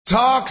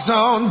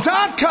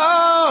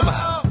TalkZone.com.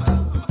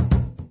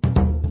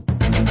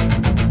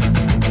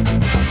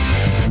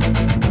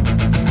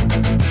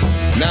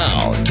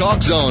 Now,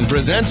 TalkZone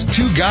presents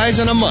Two Guys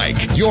and a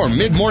Mic, your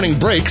mid-morning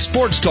break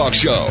sports talk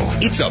show.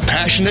 It's a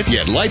passionate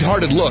yet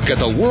lighthearted look at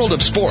the world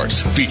of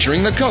sports,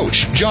 featuring the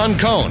coach, John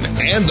Cohn,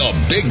 and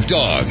the Big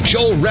Dogg,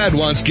 Joel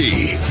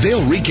Radwanski.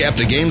 They'll recap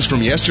the games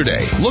from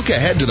yesterday, look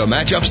ahead to the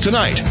matchups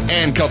tonight,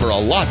 and cover a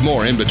lot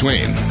more in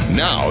between.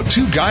 Now,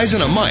 Two Guys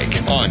and a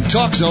Mic on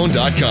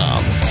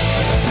TalkZone.com.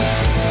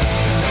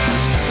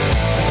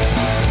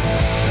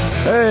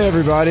 Hey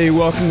everybody,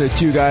 welcome to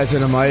Two Guys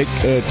and a Mic.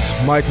 It's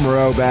Mike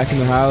Moreau back in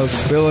the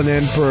house, filling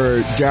in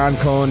for John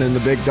Cohn and the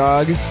Big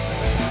Dogg.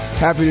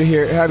 Happy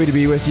to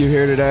be with you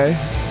here today.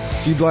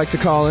 If you'd like to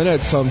call in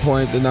at some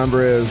point, the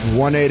number is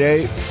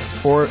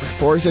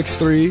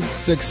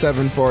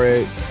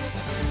 1-888-463-6748.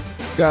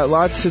 Got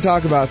lots to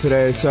talk about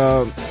today,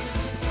 so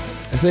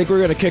I think we're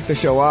going to kick the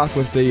show off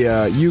with the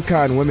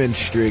UConn women's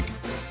streak.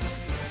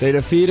 They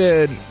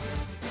defeated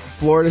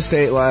Florida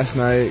State last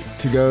night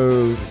to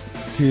go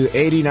to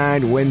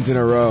 89 wins in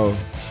a row.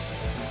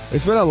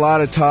 There's been a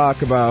lot of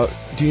talk about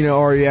Gino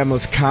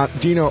Auriemma's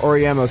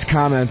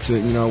comments,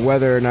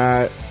 whether or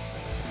not,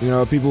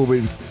 people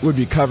would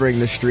be covering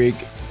the streak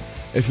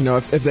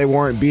if they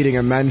weren't beating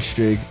a men's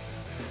streak.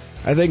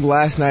 I think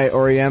last night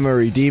Auriemma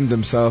redeemed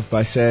himself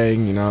by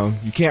saying,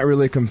 you can't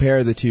really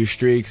compare the two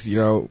streaks.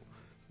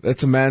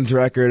 That's a men's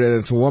record and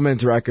it's a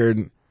women's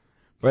record.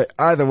 But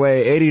either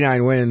way,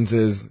 89 wins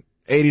is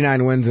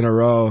 89 wins in a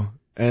row,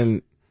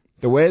 and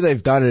the way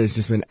they've done it has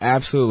just been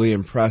absolutely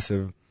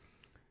impressive.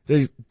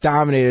 They've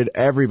dominated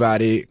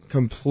everybody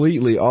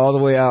completely all the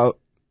way out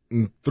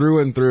and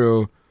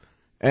through.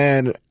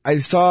 And I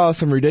saw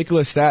some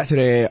ridiculous stat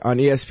today on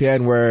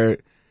ESPN where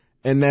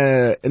in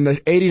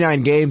the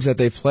 89 games that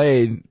they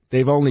played,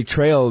 they've only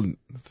trailed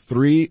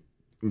 3%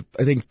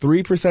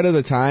 of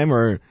the time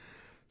or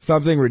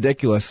something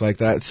ridiculous like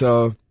that.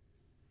 So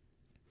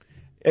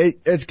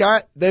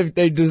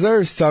they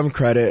deserve some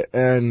credit,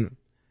 and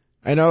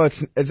I know I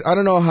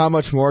don't know how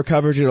much more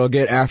coverage it'll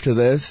get after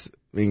this.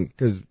 I mean,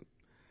 because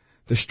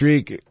the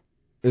streak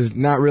is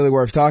not really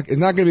worth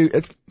talking.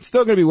 It's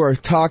still going to be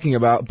worth talking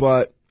about,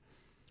 but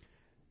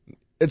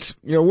it's,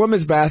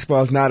 women's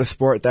basketball is not a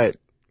sport that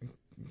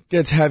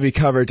gets heavy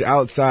coverage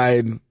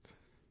outside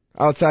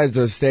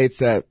the states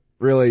that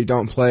really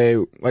don't play,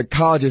 like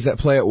colleges that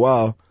play it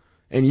well.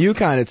 And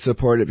UConn, it's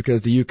supported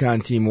because the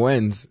UConn team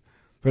wins,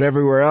 but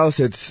everywhere else,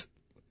 it's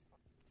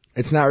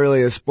not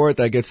really a sport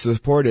that gets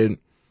supported.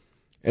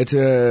 It's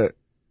a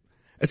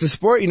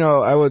sport,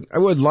 I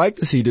would like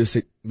to see do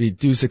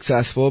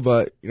successful,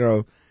 but,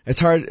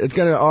 it's hard. It's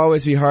going to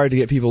always be hard to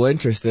get people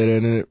interested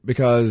in it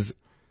because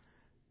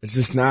it's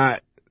just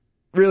not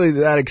really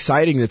that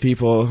exciting to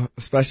people,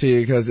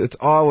 especially because it's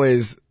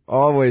always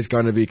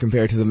going to be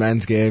compared to the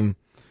men's game,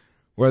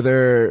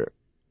 whether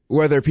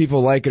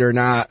people like it or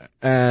not.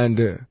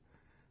 And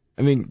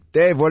I mean,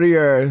 Dave, what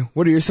are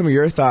some of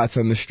your thoughts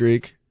on the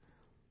streak?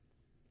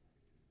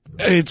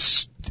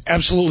 It's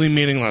absolutely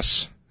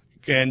meaningless.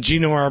 And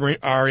Gino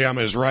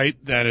Auriemma is right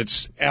that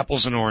it's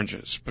apples and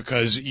oranges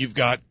because you've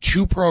got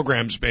two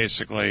programs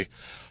basically,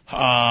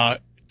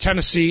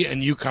 Tennessee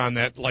and UConn,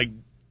 that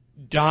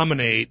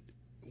dominate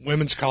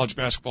women's college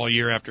basketball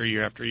year after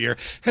year after year.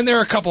 And there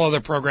are a couple other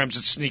programs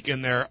that sneak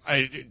in there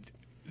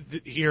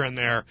here and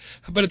there,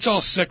 but it's all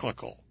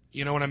cyclical.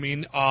 You know what I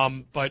mean?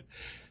 But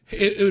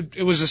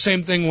it was the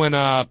same thing when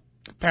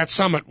Pat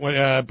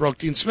Summitt broke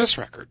Dean Smith's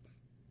record.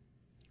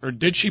 Or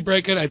did she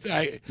break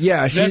it?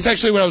 Yeah, that's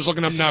actually what I was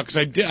looking up now because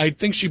I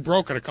think she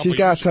broke it a couple years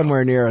ago. She's got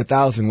somewhere near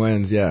 1,000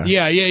 wins, yeah.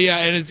 Yeah.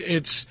 And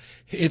it's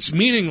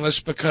meaningless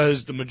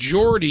because the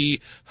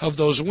majority of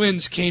those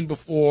wins came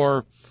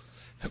before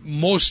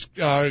most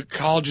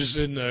colleges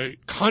in the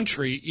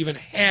country even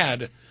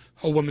had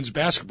a women's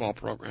basketball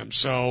program.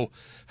 So,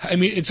 I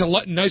mean, it's a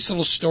nice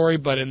little story,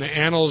 but in the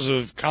annals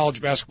of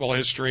college basketball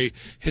history,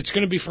 it's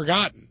going to be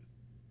forgotten.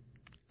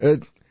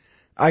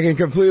 I can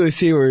completely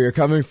see where you're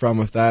coming from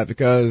with that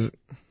because,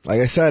 like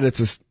I said,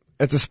 it's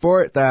a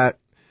sport that,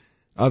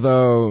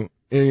 although,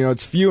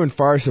 it's few and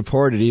far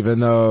supported, even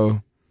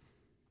though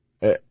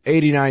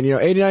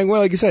 89,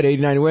 well, like you said,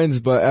 89 wins,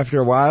 but after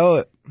a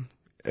while,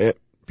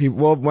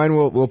 when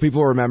will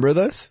people remember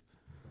this?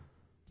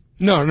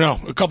 No.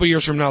 A couple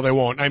years from now, they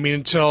won't. I mean,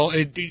 until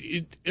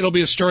it'll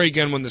be a story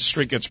again when the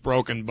streak gets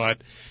broken, but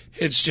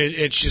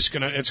it's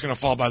gonna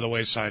fall by the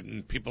wayside,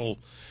 and people,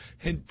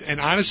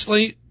 and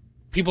honestly,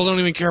 people don't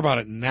even care about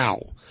it now.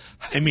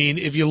 I mean,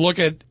 if you look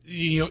at,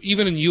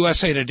 even in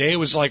USA Today, it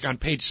was like on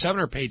page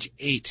 7 or page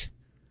 8.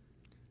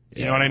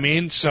 You know what I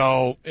mean?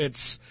 So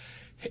it's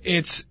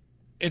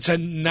a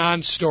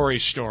non-story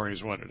story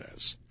is what it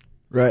is.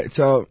 Right.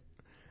 So,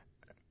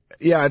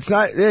 yeah, it's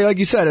not, like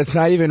you said, it's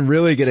not even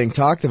really getting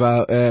talked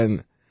about.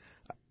 And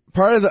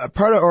part of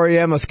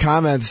Auriemma's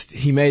comments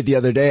he made the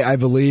other day, I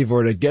believe,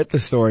 were to get the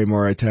story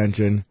more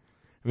attention.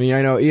 I mean,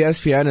 I know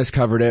ESPN has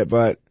covered it,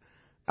 but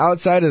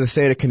outside of the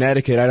state of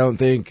Connecticut, I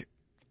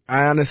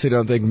honestly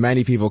don't think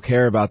many people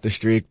care about the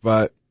streak,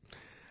 but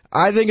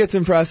I think it's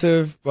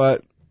impressive,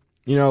 but,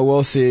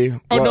 we'll see.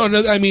 Oh,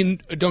 no, I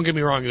mean, don't get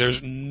me wrong.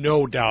 There's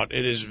no doubt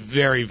it is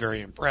very,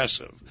 very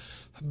impressive.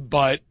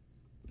 But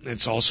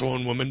it's also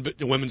in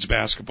women's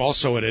basketball,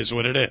 so it is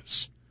what it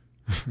is.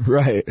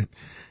 Right.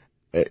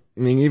 I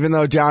mean, even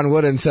though John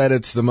Wooden said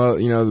it's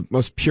the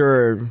most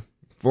pure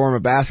form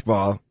of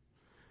basketball,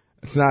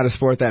 it's not a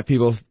sport that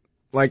people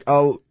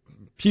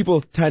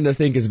tend to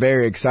think is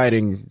very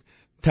exciting,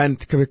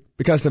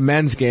 because the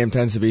men's game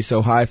tends to be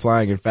so high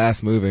flying and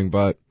fast moving.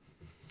 But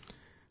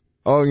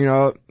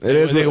it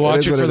is. They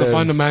watch it for the is.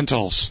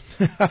 Fundamentals.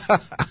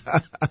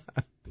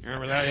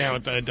 Remember that? Yeah,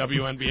 with the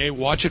WNBA,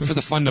 watch it for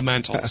the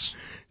fundamentals.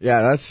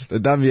 Yeah, that's the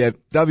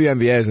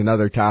WNBA is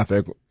another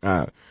topic.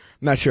 I'm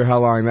not sure how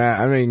long that.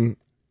 I mean,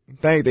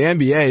 the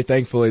NBA,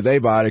 thankfully, they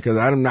bought it, because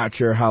I'm not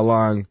sure how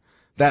long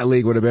that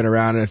league would have been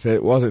around if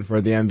it wasn't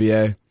for the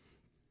NBA.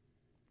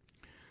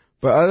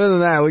 But other than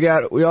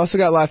that, we also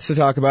got lots to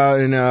talk about.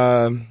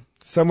 In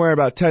somewhere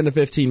about 10 to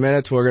 15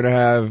 minutes, we're gonna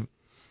have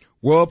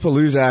Will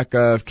Palaszczuk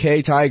of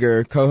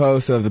KTGR,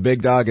 co-host of the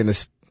Big Dogg and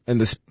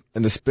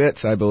the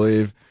Spitz, I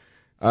believe,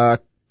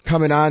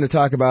 coming on to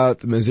talk about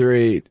the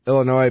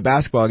Missouri-Illinois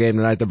basketball game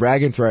tonight,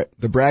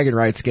 the bragging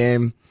rights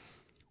game,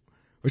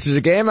 which is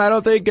a game I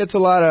don't think gets a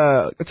lot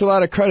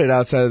of credit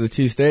outside of the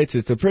two states.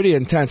 It's a pretty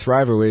intense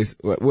rivalry,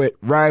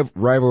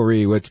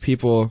 which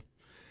people,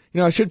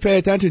 should pay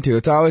attention to.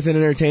 It's always an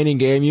entertaining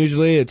game.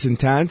 Usually it's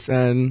intense,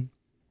 and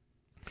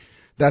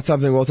that's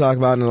something we'll talk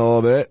about in a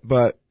little bit.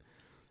 But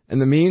in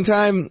the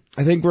meantime,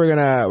 I think we're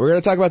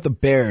gonna talk about the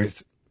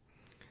Bears.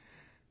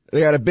 They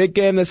got a big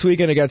game this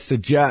weekend against the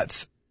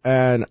Jets,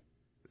 and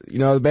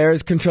the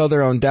Bears control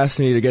their own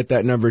destiny to get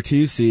that number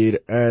 2 seed.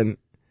 And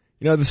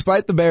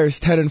despite the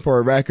Bears'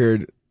 10-4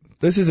 record,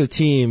 this is a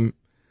team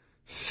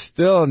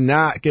still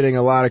not getting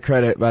a lot of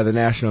credit by the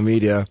national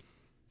media.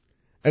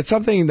 It's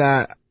something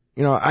that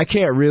I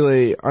can't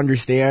really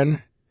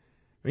understand.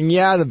 I mean,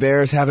 yeah, the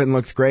Bears haven't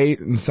looked great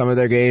in some of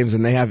their games,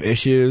 and they have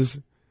issues,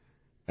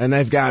 and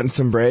they've gotten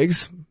some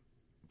breaks.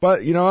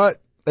 But you know what?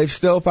 They've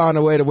still found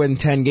a way to win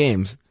 10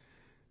 games.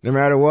 No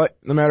matter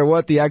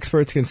what the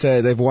experts can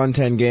say, they've won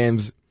 10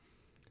 games.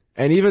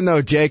 And even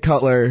though Jay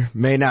Cutler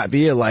may not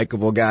be a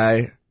likable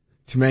guy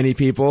to many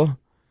people,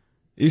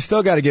 you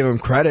still got to give him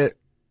credit.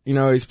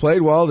 He's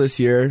played well this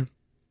year.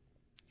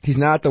 He's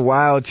not the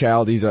wild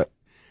child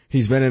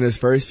he's been in his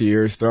first few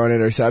years, throwing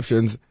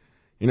interceptions.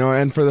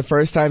 And for the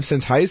first time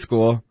since high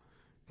school,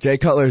 Jay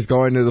Cutler's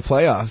going to the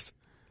playoffs.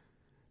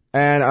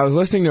 And I was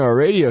listening to a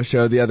radio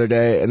show the other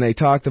day, and they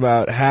talked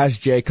about, has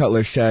Jay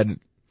Cutler shed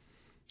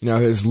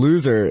his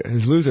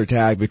loser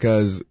tag,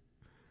 because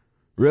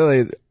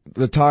really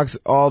the talk's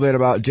all been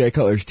about Jay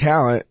Cutler's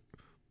talent,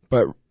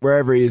 but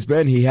wherever he's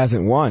been, he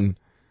hasn't won.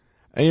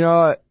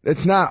 And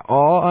it's not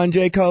all on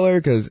Jay Cutler,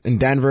 because in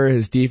Denver,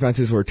 his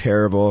defenses were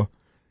terrible.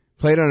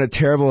 Played on a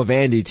terrible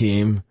Vandy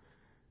team.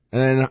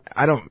 And then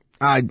I don't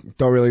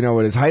really know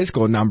what his high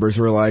school numbers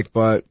were like,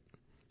 but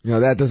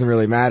that doesn't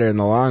really matter in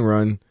the long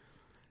run.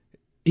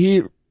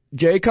 Without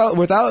Jay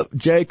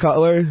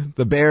Cutler,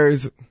 the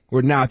Bears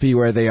would not be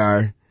where they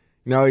are.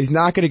 He's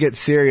not going to get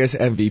serious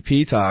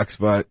MVP talks,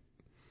 but,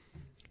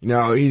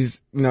 he's,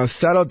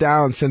 settled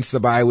down since the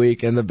bye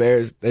week, and the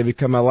Bears, they've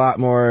become a lot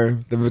more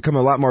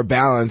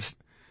balanced.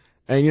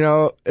 And,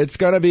 it's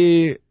going to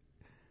be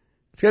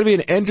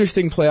an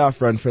interesting playoff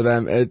run for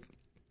them.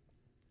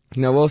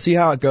 We'll see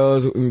how it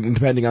goes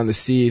depending on the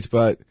seeds,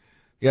 but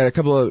you got a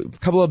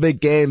couple of big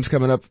games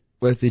coming up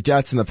with the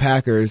Jets and the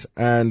Packers,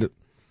 and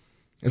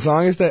as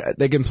long as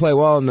they can play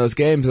well in those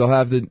games, they'll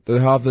have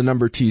the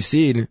number 2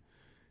 seed.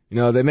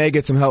 They may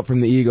get some help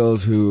from the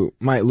Eagles, who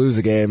might lose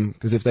a game,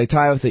 because if they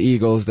tie with the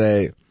Eagles,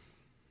 they'll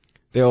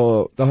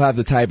have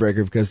the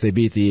tiebreaker because they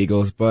beat the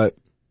Eagles. But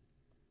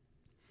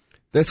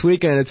this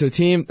weekend, it's a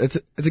game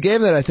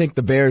that I think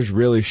the Bears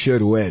really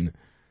should win.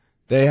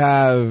 They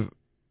have,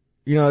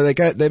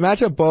 they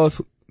match up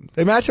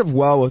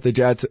well with the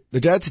Jets.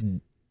 The Jets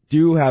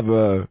do have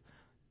a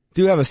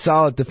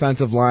solid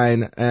defensive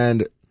line,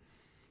 and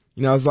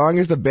as long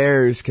as the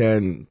Bears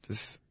can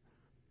just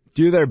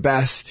do their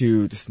best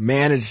to just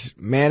manage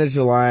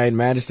the line,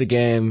 manage the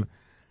game,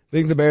 I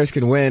think the Bears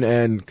can win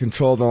and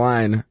control the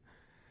line.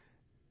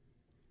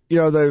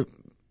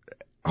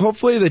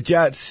 Hopefully the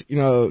Jets,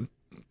 don't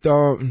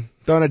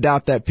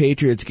adopt that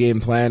Patriots game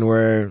plan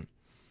where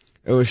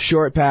it was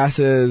short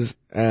passes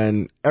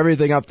and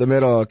everything up the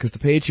middle, because the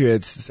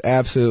Patriots just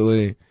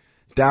absolutely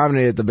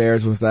dominated the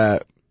Bears with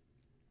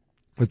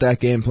that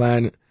game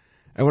plan.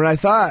 And when I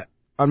thought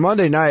on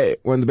Monday night,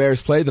 when the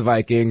Bears played the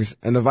Vikings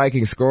and the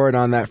Vikings scored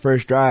on that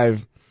first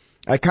drive,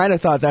 I kind of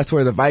thought that's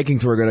where the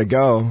Vikings were going to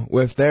go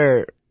with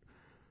their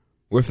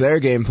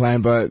game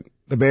plan, but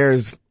the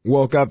Bears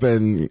woke up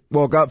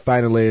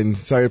finally and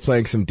started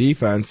playing some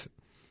defense.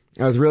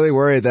 I was really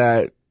worried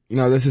that,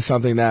 this is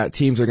something that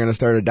teams are going to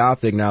start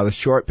adopting now, the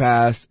short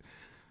pass,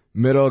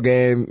 middle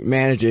game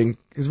managing,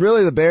 because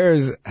really the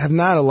Bears have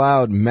not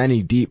allowed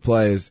many deep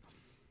plays.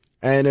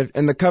 And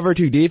in the cover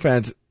 2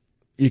 defense,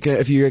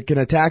 if you can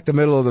attack the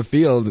middle of the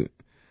field,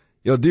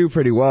 you'll do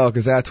pretty well,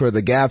 because that's where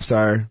the gaps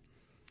are.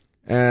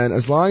 And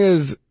as long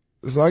as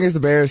the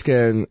Bears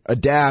can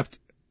adapt,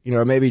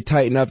 maybe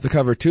tighten up the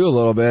cover 2 a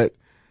little bit,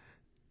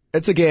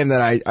 it's a game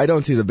that I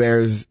don't see the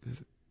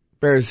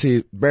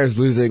Bears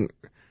losing.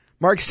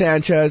 Mark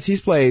Sanchez,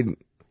 he's played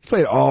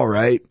all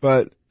right,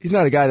 but he's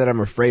not a guy that I'm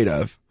afraid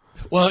of.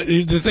 Well,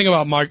 the thing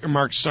about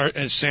Mark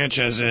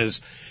Sanchez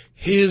is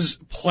his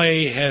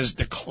play has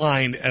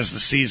declined as the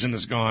season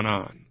has gone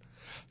on.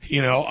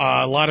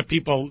 A lot of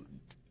people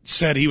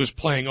said he was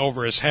playing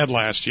over his head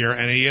last year,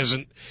 and he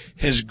isn't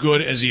as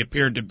good as he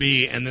appeared to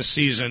be, and this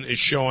season is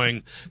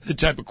showing the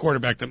type of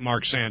quarterback that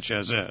Mark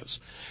Sanchez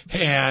is.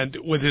 And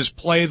with his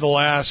play the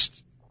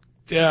last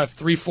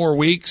 3-4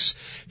 weeks,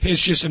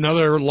 it's just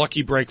another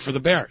lucky break for the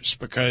Bears,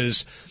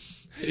 because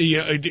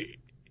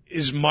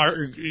is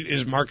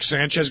Mark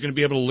Sanchez going to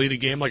be able to lead a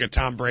game like a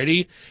Tom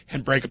Brady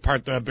and break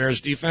apart the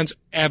Bears defense?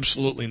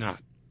 Absolutely not.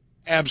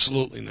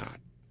 Absolutely not.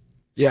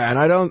 Yeah, and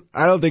I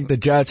don't think the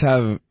Jets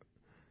have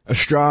a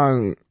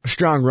strong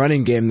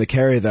running game to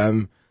carry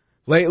them.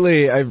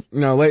 Lately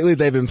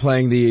they've been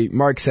playing the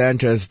Mark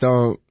Sanchez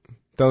don't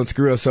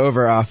screw us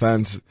over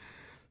offense.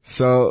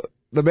 So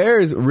the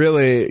Bears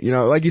really,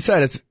 like you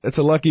said, it's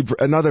a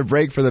another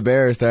break for the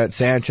Bears that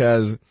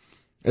Sanchez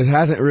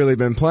hasn't really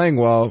been playing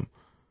well.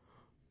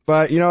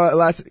 But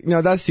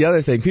that's the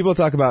other thing. People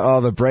talk about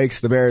all the breaks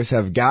the Bears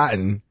have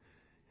gotten.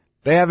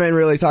 They haven't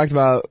really talked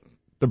about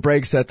the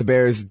breaks that the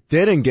Bears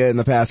didn't get in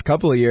the past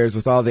couple of years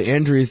with all the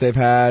injuries they've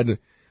had.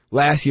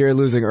 Last year,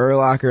 losing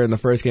Urlacher in the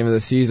first game of the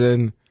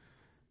season,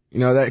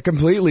 that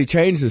completely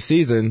changed the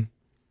season.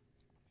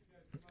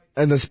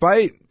 And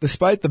despite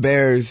the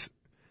Bears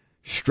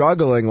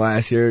struggling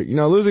last year,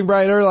 losing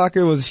Brian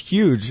Urlacher was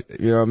huge.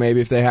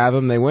 Maybe if they have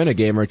him, they win a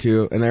game or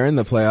two and they're in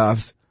the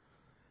playoffs.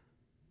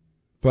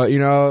 But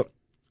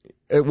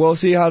we'll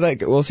see how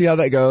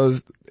that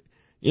goes.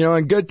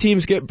 And good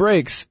teams get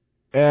breaks,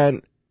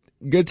 and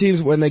good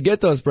teams, when they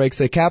get those breaks,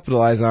 they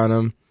capitalize on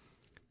them.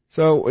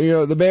 So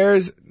the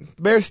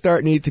Bears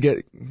start to need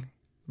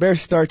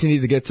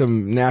to get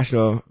some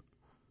national.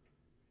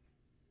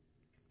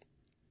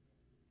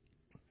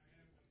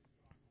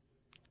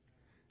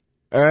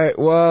 All right.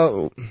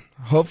 Well,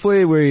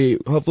 hopefully we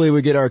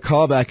get our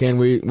call back in.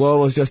 Will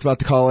was just about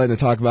to call in to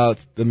talk about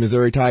the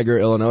Missouri Tiger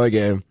Illinois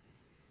game.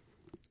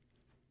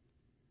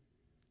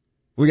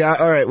 We got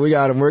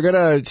him. We're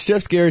gonna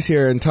shift gears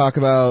here and talk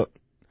about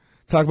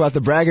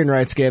the bragging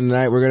rights game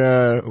tonight. We're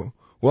gonna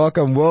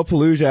welcome Will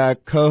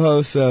Palaszczuk,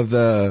 co-host of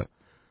the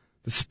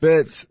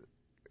Spitz.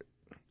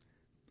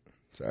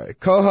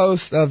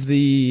 Co-host of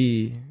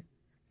the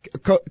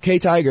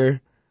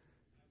K-Tiger.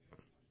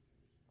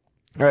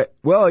 All right,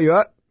 Will, are you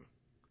up?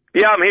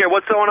 Yeah, I'm here.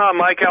 What's going on,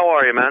 Mike? How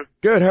are you, man?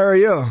 Good. How are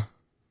you?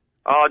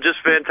 Oh, just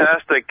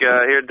fantastic.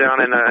 Here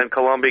down in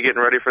Columbia,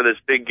 getting ready for this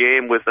big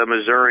game with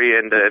Missouri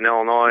and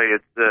Illinois.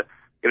 It's going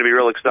to be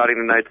real exciting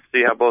tonight to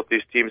see how both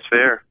these teams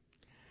fare.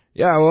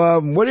 Yeah.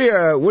 Well, what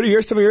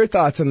are some of your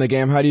thoughts on the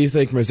game? How do you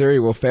think Missouri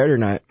will fare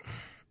tonight?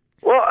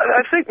 Well,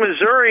 I think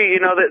Missouri,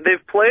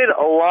 they've played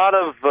a lot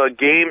of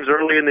games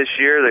early in this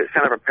year that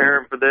kind of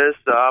preparing for this.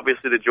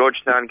 Obviously, the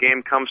Georgetown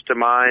game comes to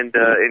mind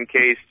in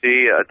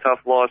KC, a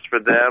tough loss for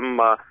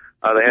them.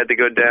 They had to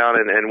go down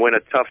and win a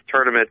tough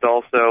tournament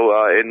also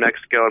in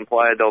Mexico and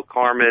Playa del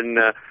Carmen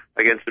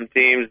against some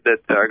teams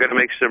that are going to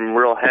make some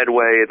real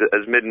headway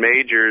as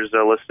mid-majors.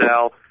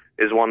 LaSalle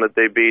is one that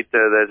they beat.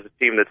 That's a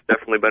team that's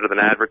definitely better than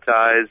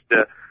advertised.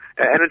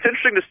 And it's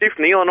interesting to see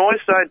from the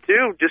Illinois side,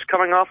 too, just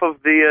coming off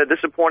of the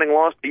disappointing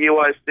loss to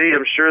UIC.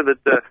 I'm sure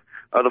that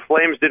the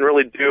Flames didn't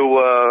really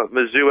do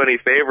Mizzou any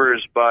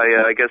favors by,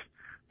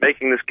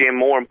 making this game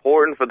more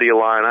important for the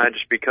Illini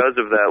just because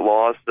of that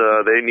loss.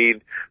 They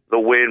need the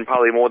win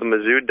probably more than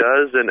Mizzou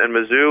does, and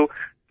Mizzou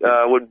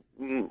would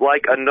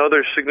like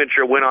another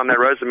signature win on their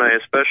resume,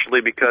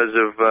 especially because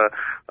of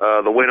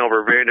the win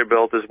over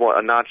Vanderbilt is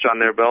a notch on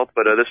their belt,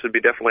 but this would be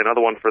definitely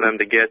another one for them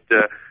to get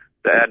to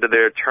add to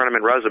their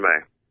tournament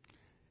resume.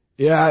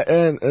 Yeah,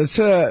 and it's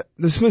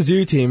this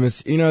Mizzou team.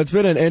 It's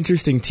been an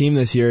interesting team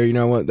this year.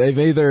 They've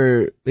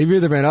either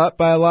been up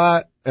by a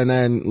lot and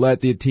then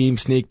let the team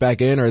sneak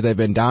back in, or they've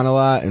been down a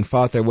lot and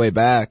fought their way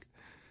back.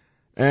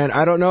 And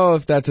I don't know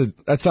if that's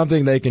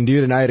something they can do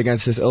tonight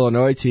against this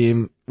Illinois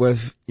team.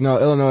 With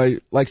Illinois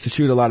likes to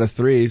shoot a lot of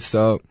threes.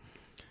 So,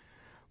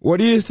 what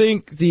do you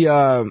think the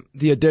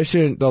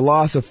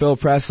loss of Phil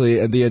Presley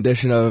and the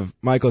addition of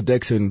Michael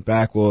Dixon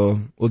back will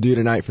do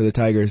tonight for the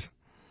Tigers?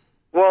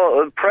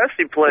 Well,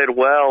 Presley played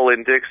well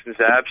in Dixon's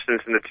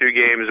absence in the two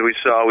games we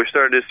saw. We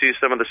started to see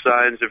some of the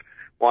signs of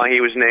why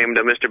he was named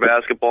Mr.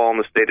 Basketball in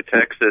the state of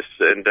Texas.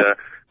 And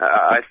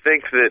I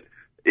think that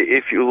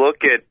if you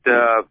look at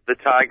the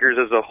Tigers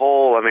as a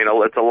whole,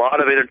 it's a lot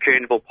of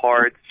interchangeable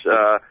parts.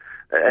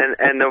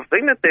 And the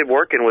thing that they're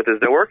working with is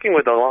they're working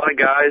with a lot of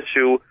guys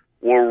who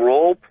were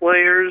role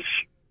players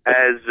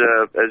as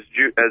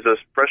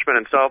freshmen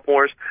and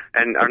sophomores,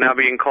 and are now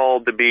being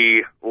called to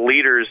be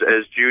leaders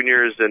as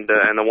juniors, and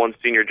the one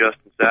senior,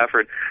 Justin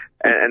Stafford.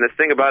 And the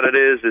thing about it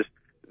is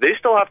they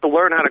still have to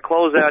learn how to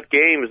close out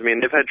games. I mean,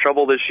 they've had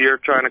trouble this year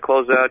trying to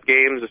close out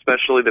games,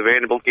 especially the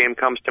Vanderbilt game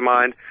comes to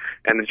mind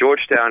and the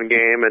Georgetown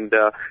game. And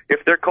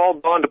if they're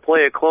called on to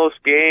play a close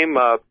game,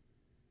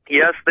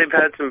 yes, they've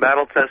had some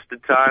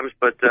battle-tested times,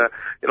 but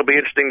it'll be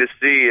interesting to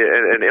see.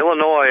 And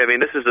Illinois, I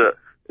mean, this is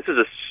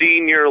a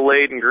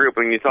senior-laden group.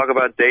 I mean, you talk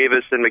about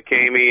Davis and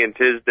McCamey and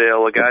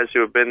Tisdale, the guys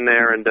who have been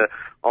there and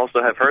also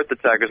have hurt the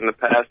Tigers in the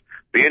past.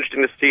 Be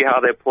interesting to see how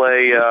they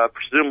play,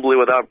 presumably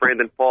without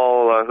Brandon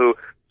Paul, who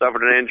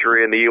suffered an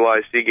injury in the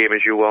UIC game,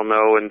 as you well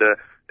know. And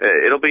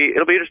it'll be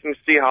interesting to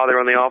see how they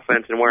run the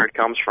offense and where it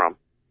comes from.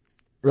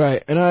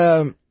 Right, and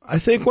I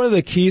think one of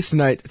the keys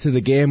tonight to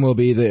the game will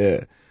be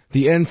the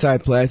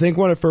inside play. I think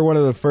one of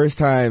the first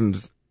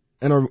times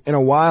in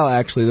a while,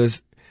 actually,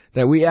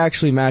 that we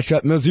actually match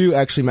up. Mizzou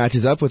actually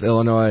matches up with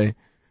Illinois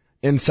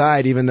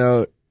inside, even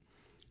though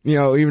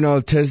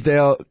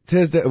Tisdale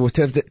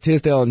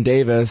and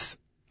Davis,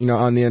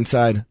 on the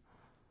inside.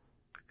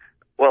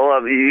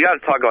 Well, you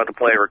got to talk about the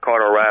player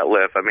Ricardo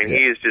Ratliff. I mean,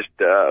 he is just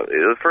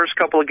the first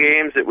couple of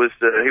games. It was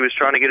he was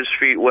trying to get his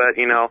feet wet.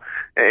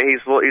 And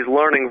he's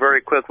learning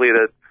very quickly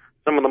that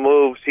some of the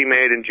moves he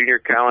made in junior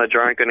college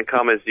aren't going to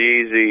come as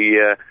easy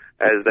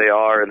as they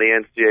are in the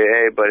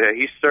NCAA. But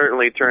he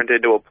certainly turned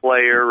into a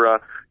player.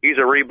 He's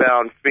a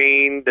rebound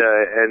fiend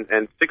and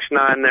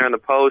 6'9" there in the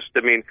post.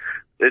 I mean,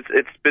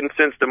 it's been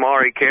since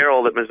Damari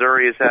Carroll that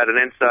Missouri has had an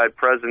inside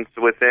presence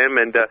with him.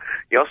 And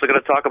you also got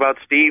to talk about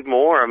Steve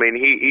Moore. I mean,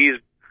 he's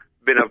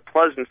been a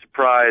pleasant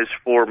surprise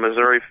for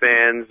Missouri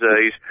fans.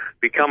 He's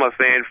become a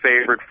fan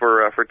favorite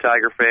for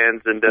Tiger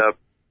fans, and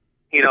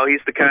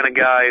he's the kind of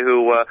guy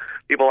who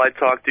people I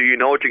talk to,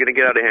 what you're going to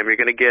get out of him. You're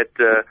going to get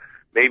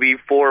maybe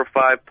 4 or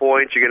 5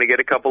 points. You're going to get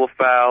a couple of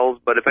fouls,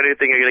 but if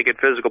anything, you're going to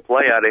get physical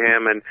play out of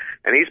him. And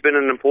he's been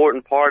an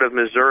important part of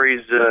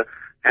Missouri's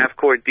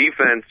half-court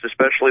defense,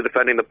 especially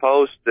defending the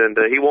post, and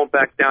he won't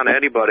back down to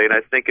anybody. And I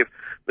think if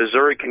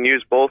Missouri can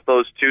use both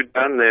those two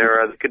down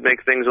there, it could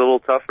make things a little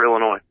tough for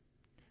Illinois.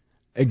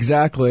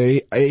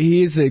 Exactly.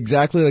 He's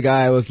exactly the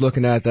guy I was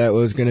looking at that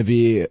was going to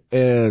be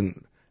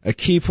a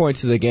key point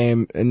to the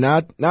game, and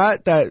not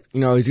that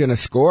he's going to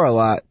score a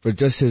lot, but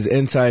just his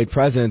inside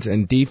presence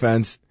and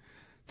defense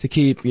to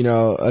keep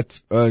a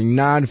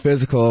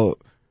non-physical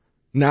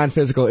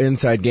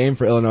inside game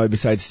for Illinois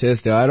besides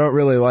Tisdale.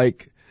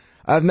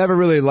 I've never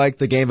really liked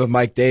the game of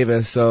Mike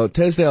Davis, so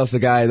Tisdale's the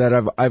guy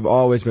that I've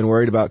always been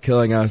worried about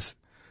killing us.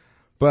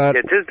 But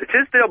yeah,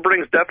 Tisdale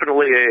brings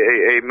definitely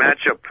a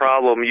matchup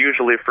problem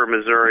usually for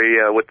Missouri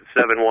with the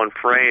 7-1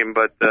 frame,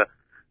 but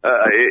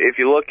if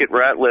you look at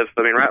Ratliff,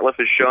 I mean, Ratliff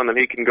has shown that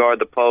he can guard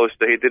the post.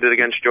 He did it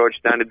against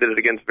Georgetown. He did it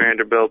against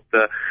Vanderbilt.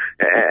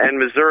 And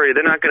Missouri,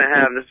 they're not going to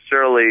have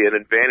necessarily an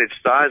advantage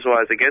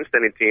size-wise against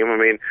any team. I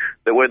mean,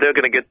 where they're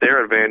going to get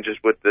their advantages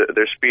with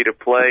their speed of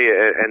play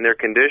and their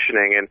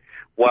conditioning. And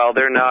while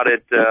they're not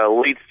at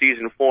elite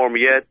season form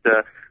yet,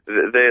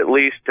 they at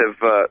least have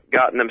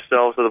gotten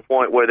themselves to the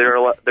point where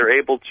they're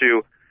able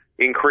to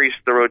increase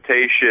the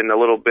rotation a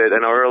little bit.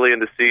 And early in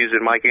the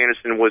season, Mike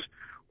Anderson was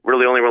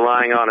really only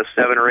relying on a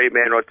 7 or 8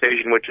 man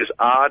rotation, which is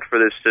odd for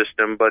this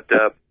system, but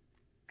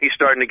he's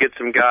starting to get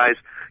some guys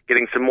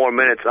getting some more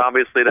minutes.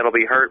 Obviously, that'll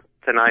be hurt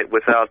tonight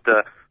without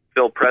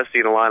Phil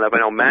Pressey in the lineup. I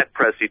know Matt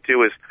Pressey,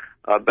 too, is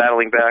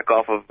battling back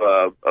off of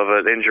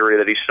an injury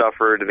that he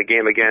suffered in the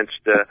game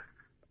against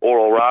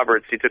Oral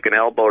Roberts. He took an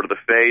elbow to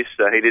the face.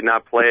 He did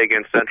not play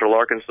against Central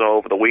Arkansas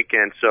over the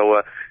weekend,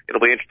 so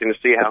it'll be interesting to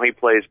see how he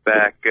plays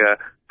back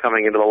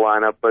coming into the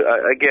lineup. But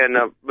again,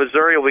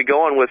 Missouri will be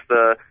going with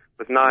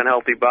 9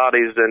 healthy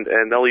bodies,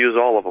 and they'll use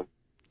all of them.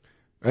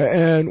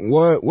 And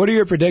what are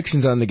your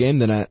predictions on the game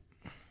tonight?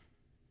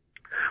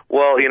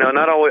 Well,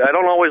 I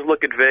don't always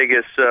look at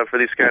Vegas for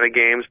these kind of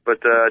games,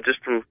 but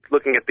just from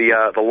looking at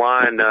the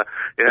line,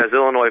 it has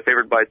Illinois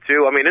favored by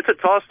 2. I mean, it's a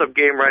toss-up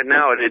game right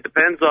now, and it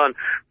depends on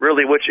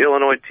really which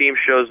Illinois team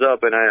shows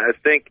up. And I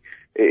think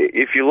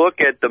if you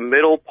look at the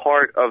middle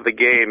part of the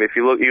game, if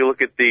you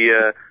look at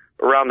the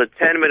around the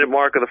 10-minute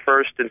mark of the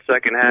first and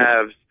second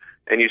halves,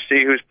 and you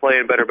see who's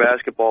playing better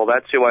basketball,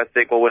 that's who I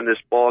think will win this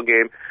ball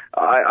game.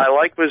 I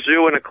like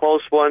Mizzou in a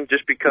close one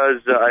just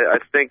because I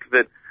think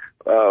that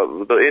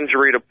the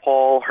injury to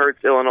Paul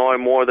hurts Illinois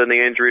more than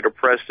the injury to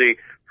Pressey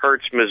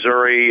hurts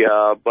Missouri.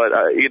 But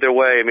either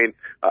way, I mean,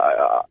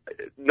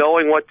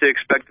 knowing what to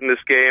expect in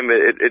this game,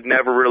 it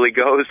never really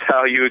goes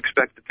how you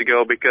expect it to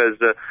go because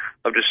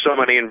of just so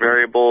many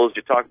invariables.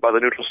 You talk about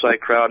the neutral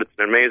site crowd. It's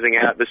an amazing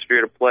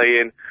atmosphere to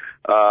play in.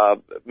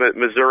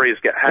 Missouri's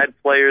had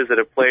players that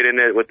have played in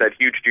it with that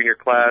huge junior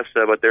class,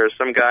 but there are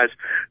some guys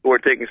who are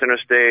taking center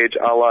stage,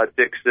 a la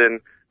Dixon,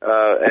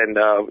 and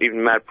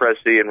even Matt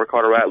Pressey and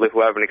Ricardo Ratliff,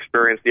 who haven't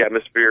experienced the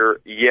atmosphere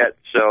yet.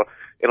 So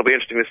it'll be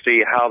interesting to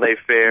see how they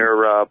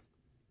fare.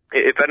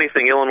 If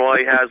anything,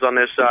 Illinois has on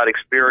their side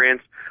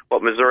experience.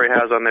 What Missouri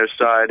has on their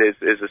side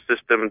is a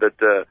system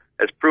that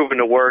has proven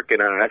to work,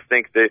 and I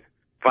think that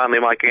finally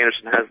Mike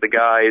Anderson has the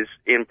guys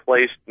in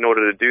place in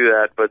order to do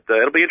that. But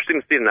it'll be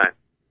interesting to see tonight.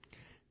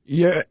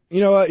 Yeah,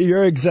 you know what?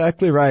 You're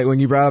exactly right when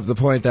you brought up the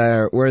point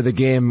that where the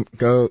game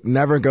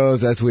never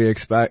goes as we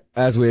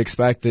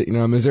expected. You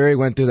know, Missouri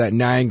went through that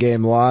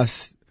 9-game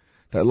loss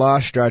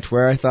stretch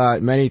where I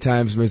thought many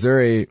times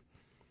Missouri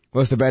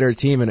was the better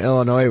team and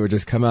Illinois would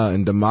just come out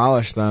and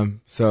demolish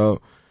them.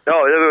 So.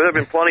 No, there have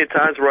been plenty of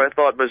times where I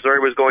thought Missouri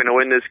was going to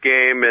win this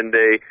game, and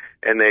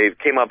they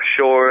came up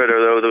short.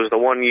 Or there was the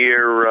one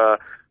year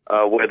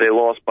where they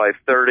lost by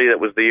 30. That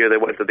was the year they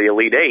went to the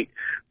Elite Eight.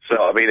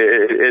 So I mean,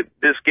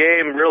 this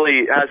game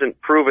really hasn't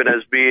proven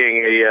as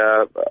being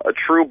a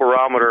true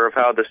barometer of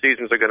how the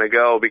seasons are going to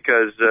go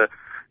because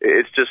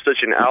it's just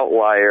such an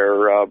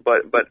outlier.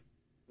 But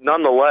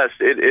nonetheless,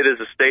 it is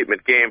a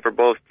statement game for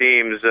both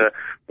teams.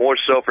 More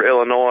so for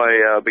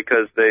Illinois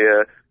because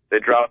they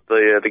dropped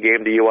the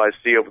game to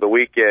UIC over the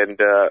weekend.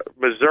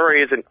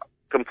 Missouri isn't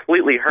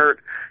completely hurt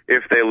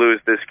if they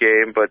lose this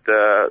game, but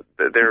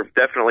they're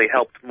definitely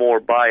helped more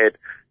by it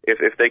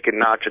if they can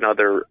notch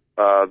another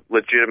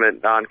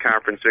legitimate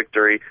non-conference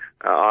victory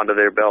onto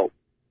their belt.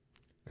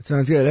 That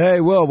sounds good. Hey,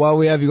 Will, while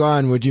we have you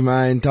on, would you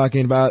mind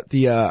talking about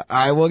the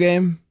Iowa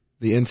game,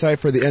 the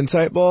Insight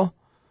Bowl?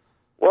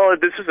 Well,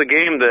 this is a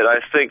game that I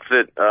think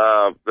that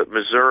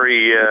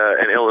Missouri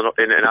and Illinois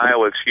and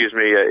Iowa,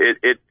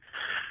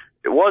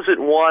 it wasn't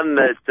one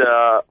that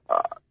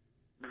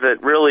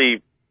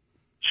really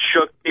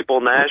shook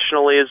people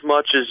nationally as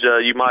much as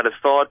you might have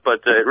thought,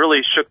 but it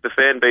really shook the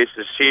fan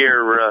bases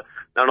here,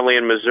 not only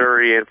in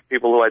Missouri and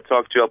people who I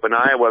talked to up in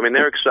Iowa. I mean,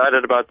 they're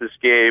excited about this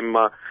game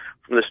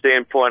from the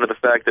standpoint of the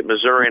fact that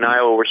Missouri and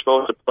Iowa were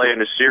supposed to play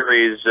in a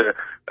series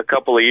a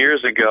couple of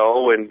years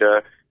ago, and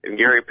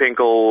Gary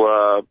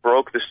Pinkel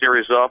broke the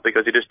series off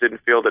because he just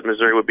didn't feel that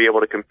Missouri would be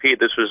able to compete.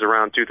 This was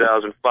around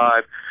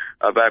 2005,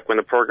 back when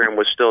the program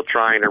was still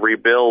trying to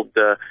rebuild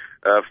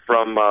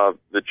from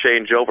the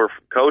changeover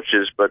from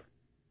coaches. But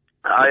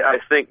I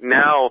think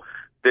now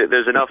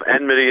there's enough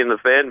enmity in the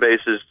fan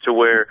bases to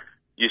where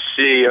you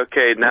see,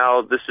 okay,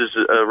 now this is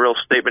a real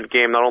statement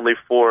game, not only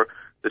for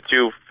the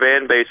two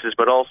fan bases,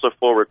 but also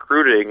for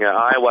recruiting.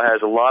 Iowa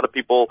has a lot of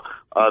people.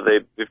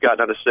 They've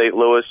gotten out of St.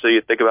 Louis, so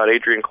you think about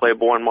Adrian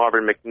Claiborne,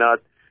 Marvin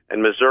McNutt,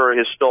 and Missouri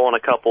has stolen a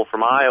couple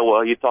from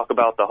Iowa. You talk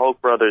about the Hoke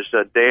brothers,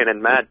 Dan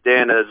and Matt.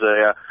 Dan is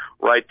a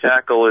right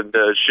tackle and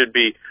should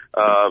be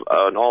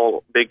an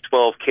all Big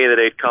 12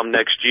 candidate come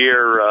next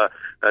year,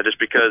 just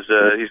because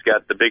he's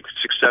got the big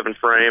 6'7"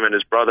 frame, and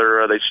his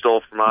brother they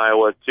stole from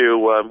Iowa too.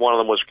 One of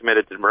them was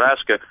committed to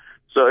Nebraska.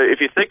 So if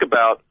you think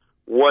about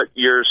what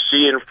you're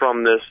seeing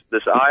from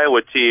this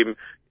Iowa team,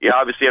 you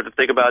obviously have to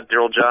think about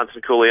Daryl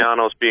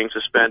Johnson-Koulianos being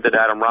suspended,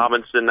 Adam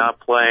Robinson not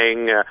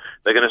playing.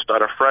 They're going to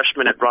start a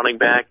freshman at running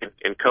back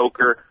in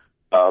Coker,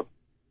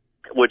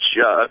 which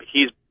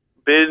he's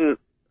been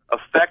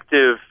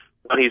effective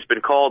when he's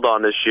been called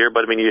on this year.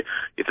 But I mean, you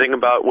think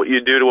about what you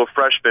do to a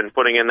freshman,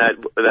 putting in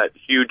that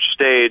huge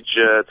stage.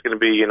 It's going to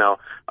be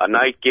a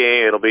night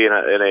game. It'll be in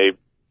a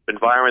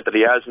environment that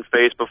he hasn't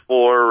faced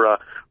before.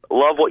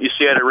 Love what you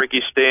see out of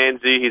Ricky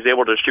Stanzi. He's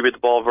able to distribute the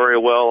ball very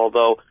well,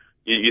 although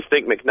you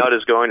think McNutt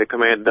is going to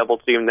command double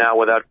team now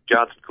without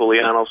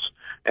Johnson-Koulianos.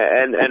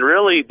 And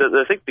really,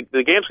 I think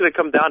the game's going to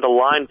come down to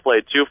line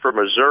play, too, for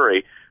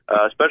Missouri,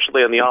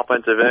 especially on the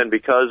offensive end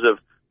because of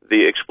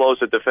the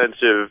explosive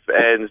defensive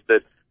ends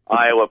that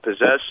Iowa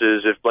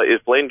possesses.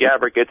 If Blaine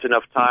Gabbert gets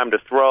enough time to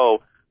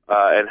throw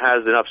and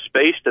has enough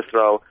space to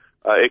throw,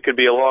 it could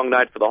be a long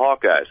night for the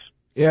Hawkeyes.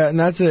 Yeah, and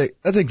that's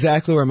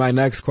exactly where my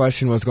next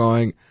question was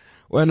going.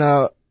 When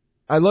I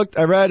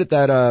read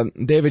that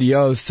David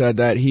Yost said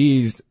that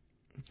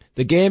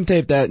the game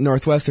tape that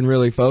Northwestern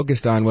really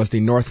focused on was the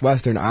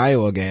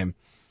Northwestern-Iowa game.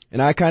 And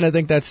I kind of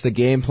think that's the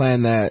game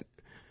plan that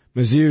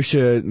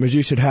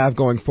Mizzou should have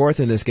going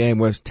forth in this game,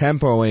 was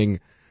tempoing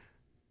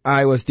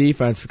Iowa's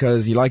defense,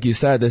 because like you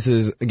said, this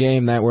is a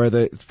game where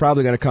it's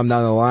probably going to come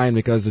down the line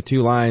because the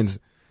two lines,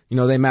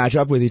 they match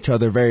up with each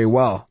other very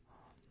well.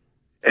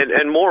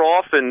 And more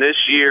often this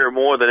year,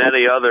 more than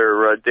any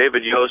other,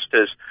 David Yost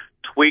has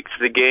tweaked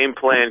the game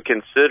plan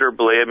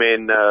considerably. I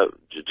mean,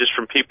 just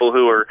from people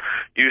who are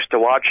used to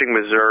watching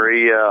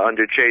Missouri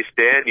under Chase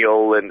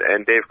Daniel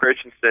and Dave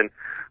Christensen,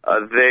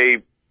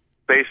 they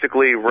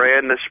basically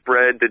ran the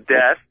spread to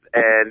death,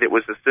 and it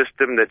was a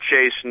system that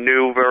Chase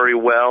knew very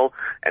well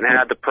and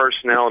had the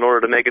personnel in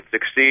order to make it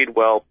succeed.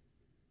 Well,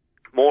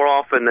 more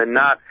often than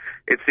not,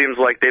 it seems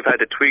like they've had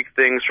to tweak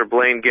things for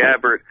Blaine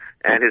Gabbert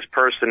and his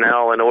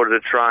personnel in order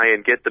to try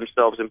and get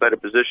themselves in better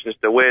positions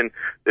to win.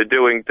 They're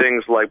doing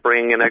things like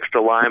bringing in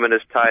extra linemen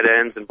as tight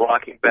ends and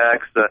blocking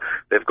backs.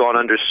 They've gone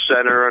under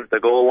center at the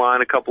goal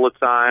line a couple of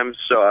times.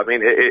 So, I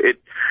mean, it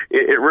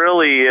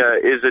really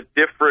is a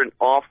different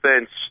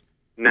offense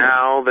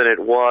now than it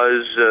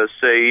was,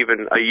 say,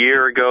 even a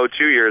year ago,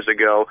 2 years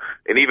ago,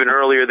 and even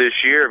earlier this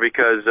year,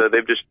 because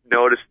they've just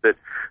noticed that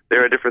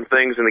there are different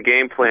things in the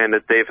game plan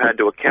that they've had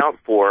to account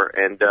for.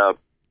 And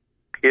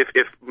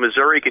if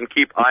Missouri can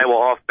keep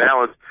Iowa off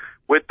balance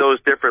with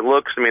those different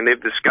looks, I mean,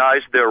 they've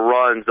disguised their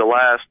runs the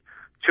last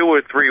 2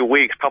 or 3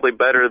 weeks probably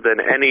better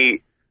than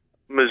any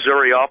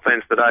Missouri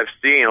offense that I've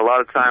seen. A lot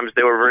of times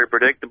they were very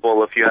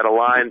predictable. If you had a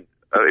line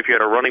if you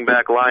had a running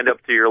back lined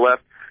up to your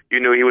left, you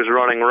knew he was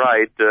running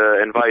right,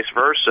 and vice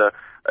versa.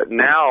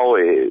 Now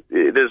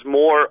there's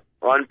more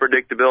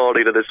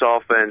unpredictability to this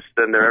offense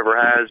than there ever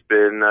has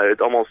been.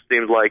 It almost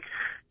seems like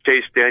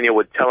Chase Daniel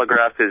would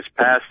telegraph his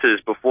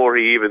passes before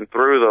he even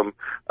threw them,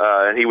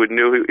 and he would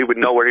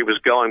know where he was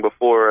going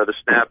before the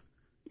snap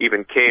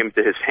even came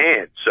to his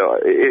hand. So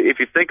if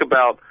you think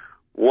about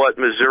what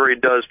Missouri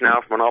does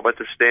now from an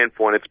offensive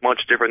standpoint, it's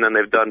much different than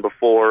they've done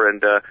before,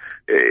 and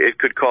it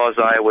could cause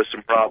Iowa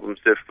some problems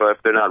if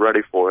they're not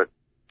ready for it.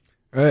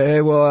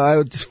 Hey,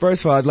 well,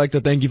 first of all, I'd like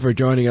to thank you for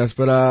joining us,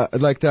 but I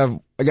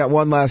got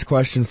one last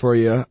question for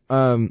you.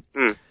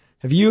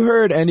 Have you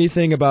heard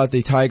anything about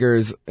the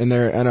Tigers and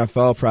their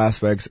NFL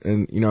prospects,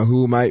 and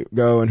who might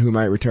go and who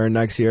might return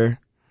next year?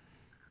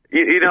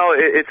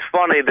 It's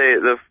funny.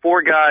 The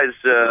four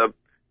guys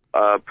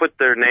put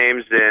their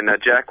names in: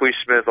 Jack Weiss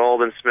Smith,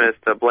 Alden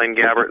Smith, Blaine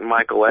Gabbert, and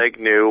Michael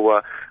Agnew.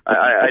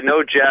 I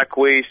know Jack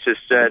Weiss has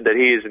said that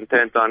he is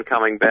intent on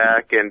coming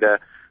back, and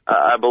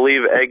I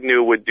believe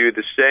Agnew would do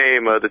the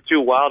same. The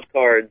two wild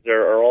cards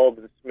are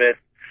Alden Smith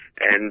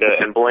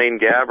and Blaine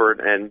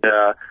Gabbert, and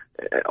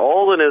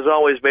Alden has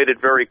always made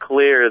it very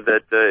clear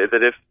that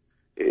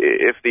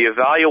if the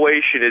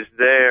evaluation is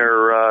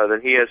there, then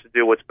he has to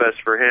do what's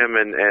best for him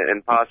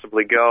and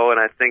possibly go. And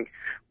I think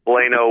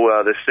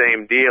Blaino the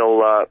same deal.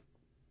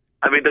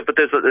 But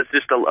there's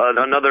just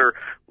another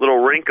little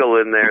wrinkle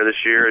in there this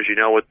year, as you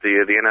know, with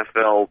the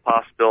NFL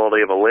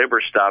possibility of a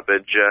labor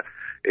stoppage.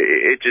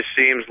 It just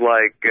seems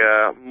like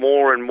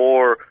more and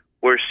more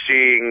we're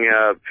seeing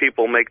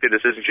people make the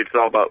decisions. You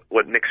saw about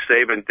what Nick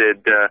Saban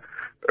did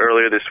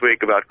earlier this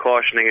week about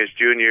cautioning his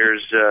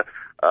juniors.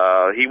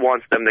 He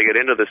wants them to get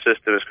into the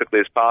system as quickly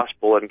as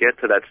possible and get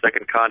to that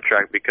second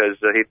contract because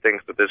he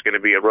thinks that there's going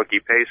to be a rookie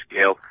pay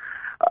scale.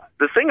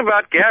 The thing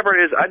about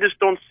Gabbert is I just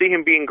don't see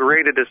him being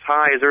graded as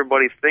high as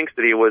everybody thinks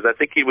that he was. I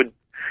think he would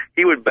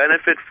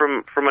benefit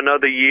from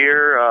another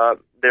year.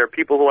 There are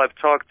people who I've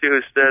talked to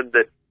who said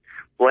that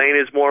Blaine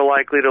is more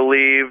likely to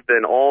leave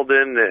than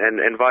Alden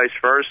and vice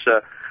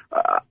versa.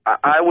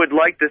 I would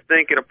like to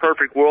think in a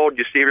perfect world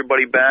you see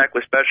everybody back,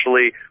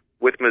 especially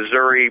with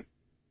Missouri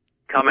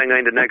coming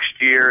into next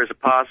year as a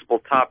possible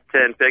top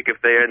 10 pick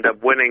if they end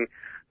up winning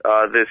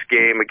this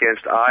game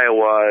against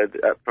Iowa,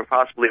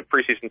 possibly a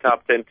preseason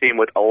top 10 team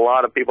with a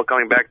lot of people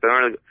coming back.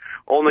 They're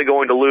only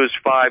going to lose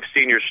 5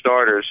 senior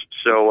starters,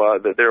 so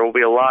there will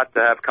be a lot to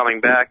have coming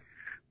back.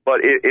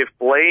 But if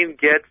Blaine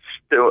gets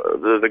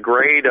the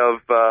grade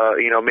of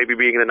maybe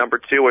being the number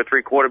 2 or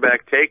 3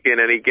 quarterback taken,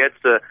 and he gets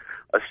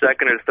a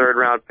second and third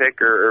round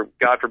pick, or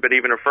God forbid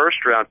even a first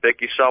round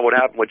pick, you saw what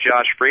happened with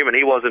Josh Freeman.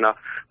 He wasn't a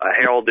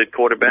heralded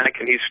quarterback,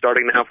 and he's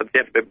starting now for the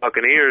Tampa Bay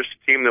Buccaneers,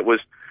 team that was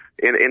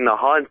in the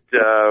hunt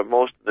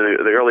most of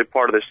the early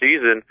part of the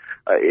season.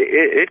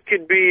 It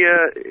could be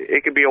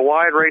a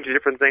wide range of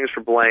different things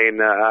for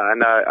Blaine,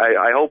 and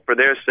I hope for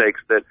their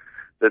sakes that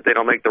they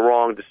don't make the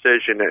wrong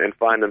decision and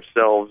find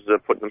themselves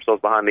putting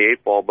themselves behind the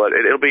 8 ball. But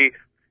it'll be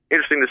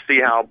interesting to see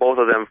how both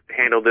of them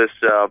handle this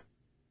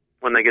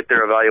when they get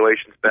their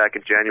evaluations back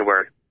in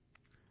January.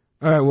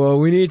 All right, well,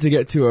 we need to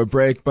get to a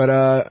break, but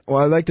I'd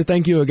like to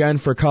thank you again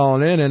for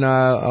calling in, and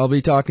I'll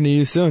be talking to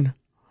you soon.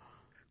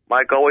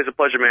 Mike, always a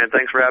pleasure, man.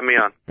 Thanks for having me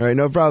on. All right,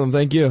 no problem.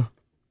 Thank you.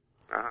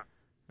 Uh-huh.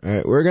 All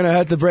right, we're going to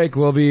head to break.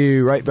 We'll be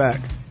right back.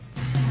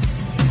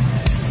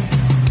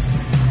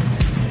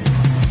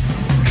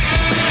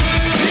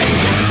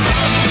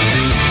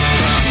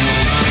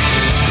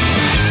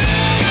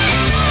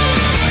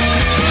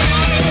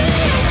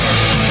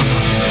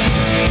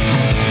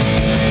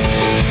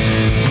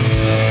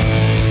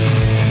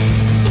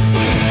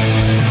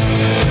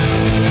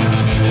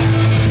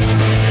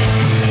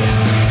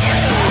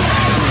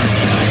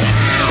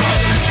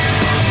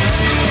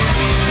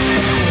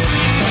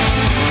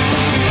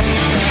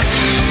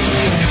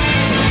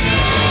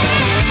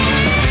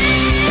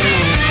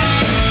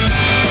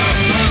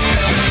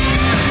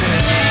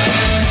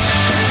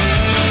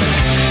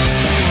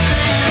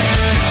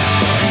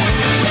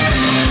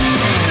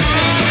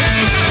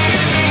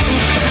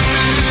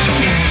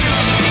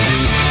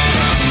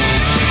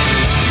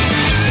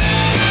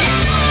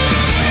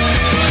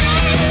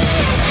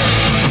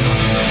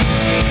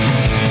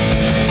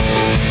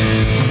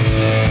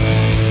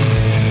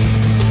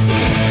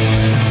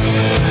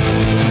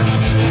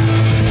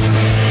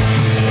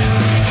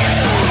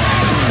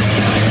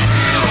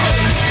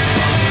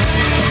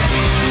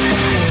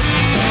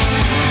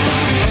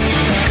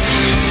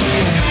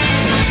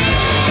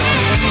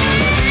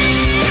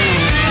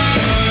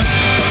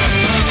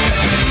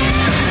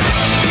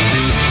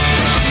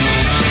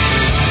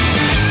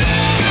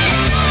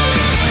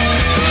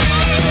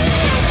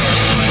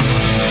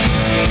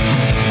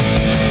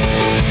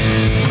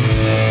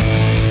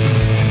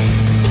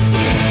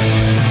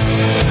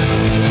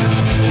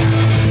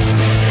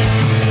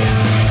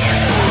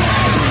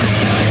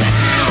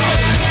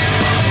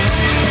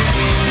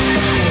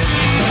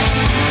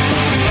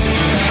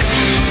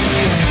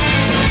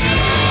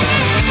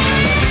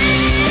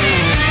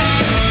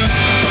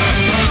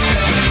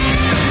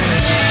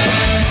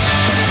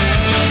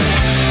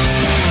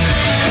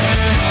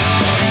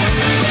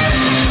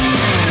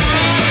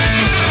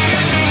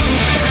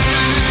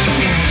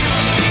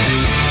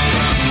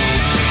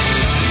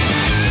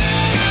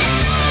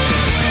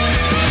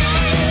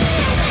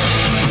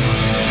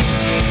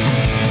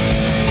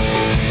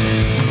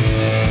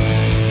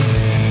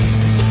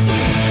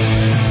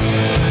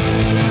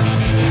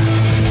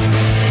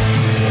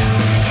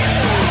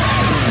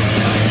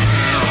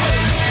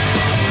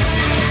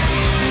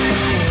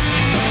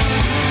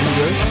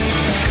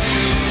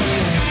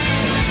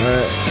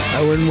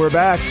 When we're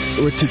back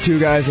with two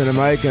guys and a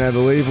mic, and I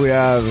believe we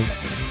have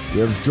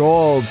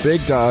Joel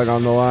Big Dogg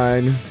on the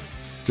line.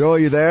 Joel,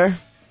 you there?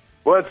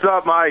 What's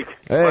up, Mike?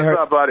 Hey, what's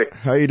up, buddy?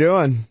 How you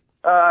doing?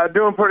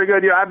 Doing pretty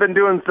good. I've been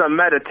doing some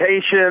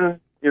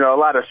meditation, a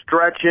lot of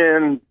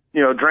stretching,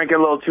 drinking a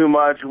little too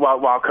much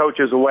while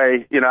coach is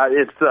away.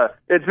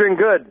 It's been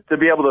good to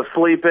be able to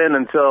sleep in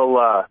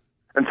until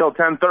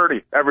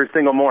 10:30 every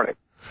single morning.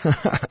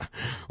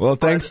 Well,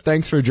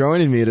 thanks for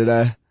joining me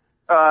today.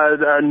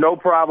 No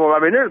problem. I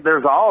mean,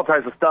 there's all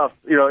types of stuff,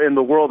 in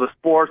the world of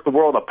sports, the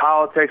world of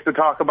politics to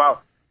talk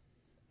about.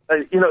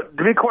 To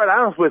be quite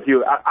honest with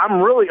you,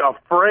 I'm really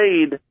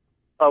afraid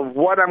of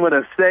what I'm going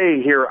to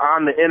say here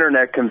on the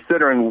internet,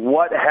 considering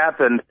what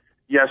happened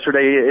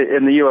yesterday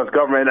in the U.S.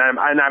 government.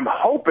 And I'm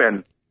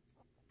hoping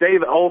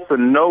Dave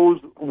Olson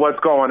knows what's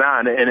going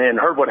on and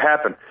heard what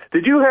happened.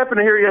 Did you happen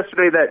to hear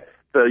yesterday that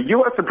the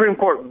U.S. Supreme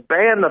Court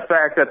banned the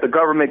fact that the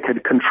government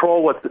could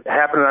control what's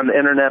happening on the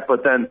internet,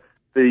 but then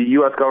the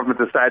U.S. government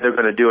decided they're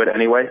going to do it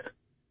anyway?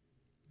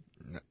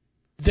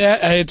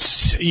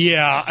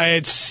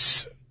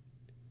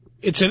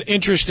 It's an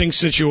interesting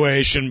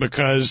situation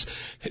because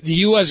the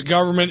U.S.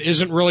 government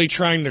isn't really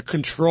trying to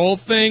control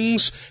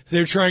things.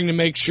 They're trying to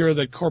make sure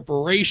that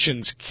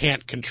corporations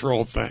can't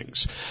control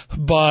things.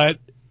 But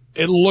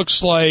it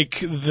looks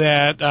like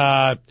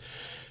that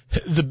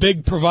the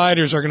big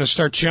providers are going to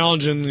start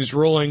challenging these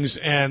rulings,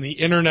 and the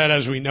internet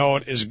as we know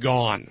it is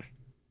gone.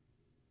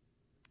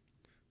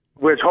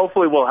 Which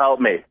hopefully will help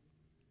me.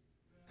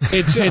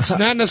 It's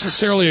not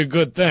necessarily a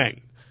good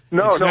thing.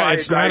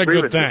 It's not a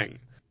good thing.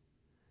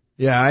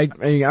 Yeah,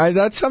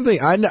 that's something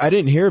I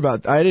didn't hear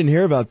about. I didn't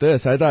hear about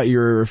this. I thought you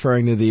were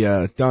referring to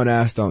the don't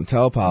ask, don't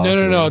tell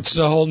policy. No. It's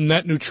the whole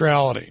net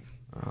neutrality.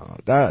 Oh,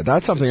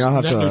 that's something I'll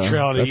have to. That's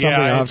something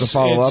I'll have to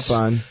follow up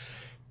on.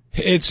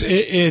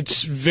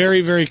 It's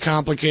very, very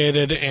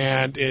complicated,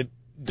 and it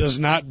does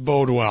not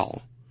bode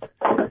well.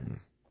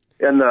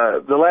 And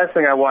the last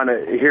thing I want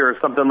to hear is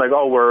something like,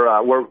 "Oh,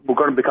 we're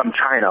going to become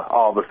China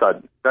all of a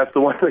sudden." That's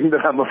the one thing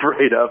that I'm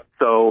afraid of.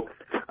 So,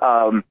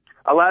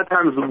 a lot of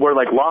times where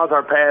like laws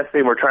are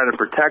passing, we're trying to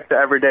protect the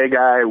everyday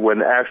guy,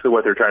 when actually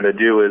what they're trying to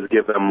do is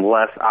give them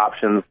less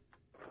options,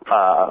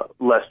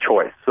 less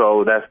choice.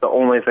 So that's the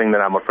only thing that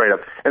I'm afraid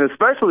of. And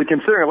especially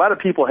considering a lot of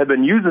people have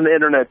been using the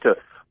internet to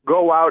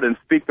go out and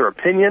speak their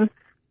opinion,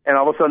 and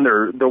all of a sudden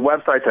their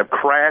websites have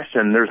crashed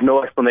and there's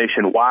no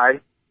explanation why.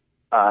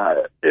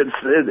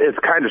 It's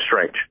kind of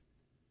strange.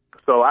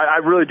 So I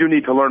really do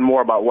need to learn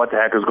more about what the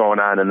heck is going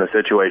on in the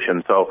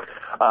situation. So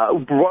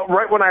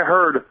right when I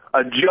heard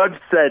a judge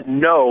said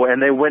no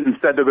and they went and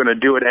said they're going to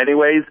do it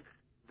anyways,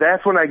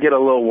 that's when I get a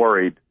little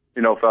worried,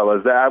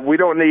 fellas. We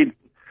don't need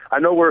 – I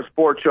know we're a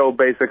sports show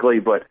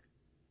basically, but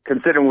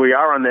considering we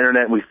are on the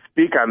internet and we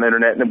speak on the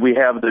internet and we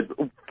have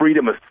the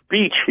freedom of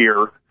speech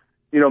here,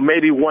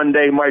 maybe one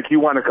day, Mike, you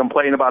want to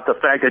complain about the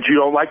fact that you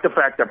don't like the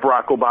fact that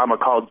Barack Obama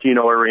called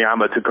Gino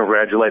Auriemma to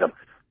congratulate him.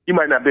 You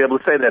might not be able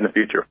to say that in the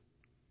future.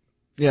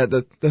 Yeah,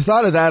 the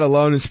thought of that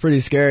alone is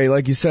pretty scary.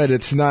 Like you said,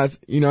 it's not,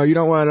 you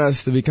don't want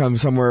us to become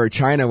somewhere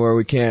China where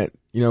we can't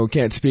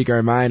speak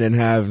our mind and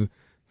have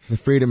the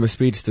freedom of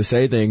speech to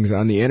say things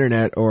on the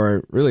internet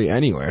or really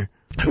anywhere.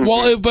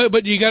 Well,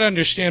 but you got to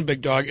understand,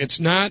 Big Dog, it's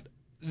not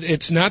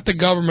the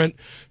government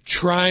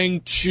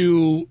trying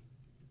to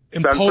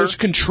impose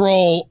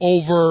control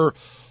over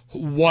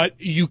what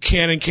you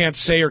can and can't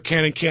say or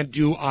can and can't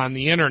do on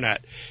the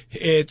internet.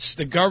 It's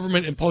the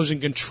government imposing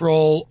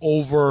control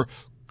over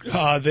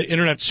the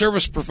internet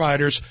service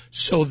providers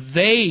so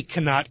they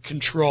cannot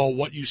control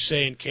what you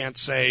say and can't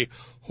say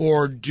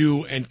or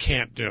do and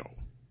can't do.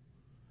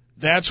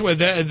 That's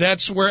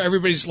where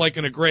everybody's like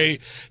in the gray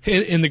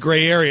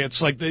area.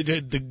 It's like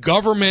the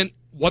government,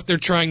 what they're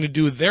trying to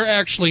do, they're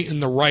actually in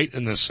the right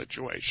in this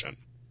situation.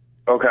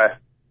 Okay.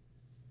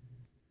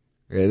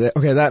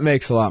 Okay, that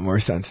makes a lot more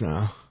sense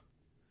now.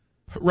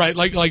 Right,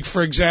 like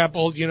for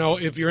example,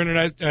 if your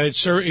internet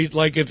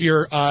if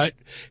your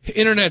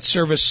internet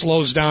service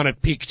slows down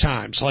at peak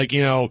times, like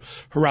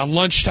around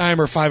lunchtime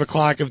or 5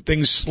 o'clock, if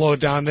things slow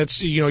down,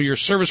 that's your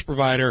service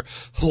provider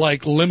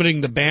like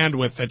limiting the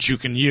bandwidth that you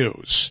can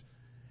use,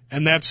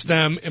 and that's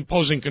them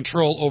imposing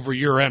control over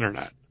your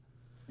internet.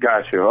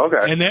 Got you.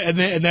 Okay. And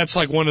that's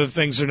like one of the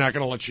things they're not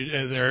going to let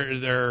you.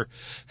 They're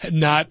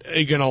not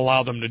going to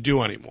allow them to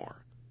do anymore.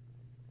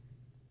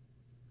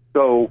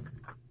 So.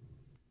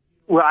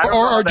 Well,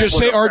 or just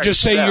say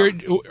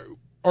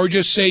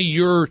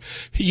you're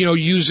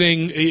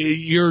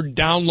you're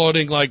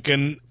downloading like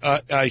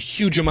a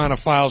huge amount of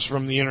files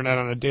from the internet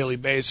on a daily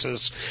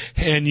basis,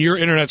 and your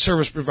internet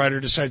service provider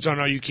decides, oh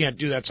no, you can't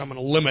do that, so I'm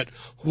going to limit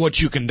what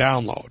you can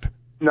download.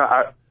 No,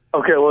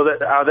 okay. Well,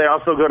 are they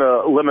also going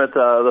to limit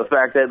the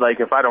fact that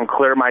like if I don't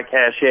clear my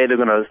cache, they're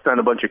going to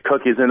send a bunch of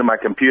cookies into my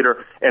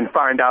computer and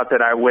find out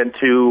that I went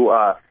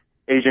to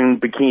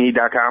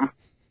AsianBikini.com?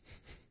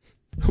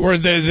 Or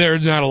they're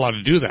not allowed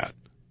to do that.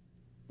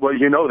 Well,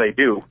 they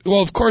do.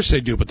 Well, of course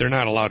they do, but they're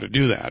not allowed to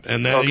do that.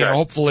 And then, okay.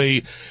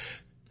 Hopefully,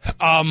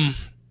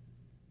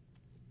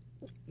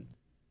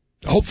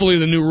 hopefully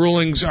the new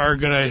rulings are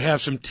going to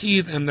have some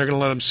teeth and they're going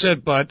to let them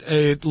sit, but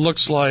it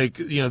looks like,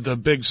 the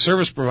big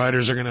service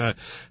providers are going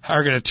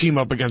to team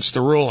up against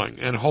the ruling,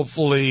 and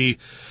hopefully,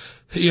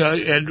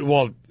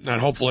 not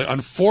hopefully,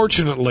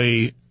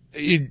 unfortunately,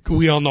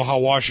 we all know how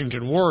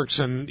Washington works,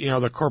 and,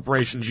 the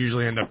corporations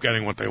usually end up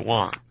getting what they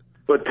want.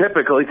 But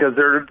typically, because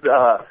they're,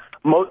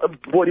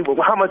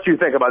 how much do you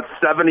think? About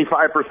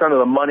 75% of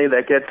the money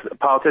that gets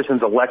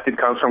politicians elected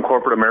comes from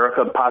corporate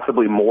America,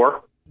 possibly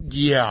more?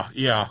 Yeah.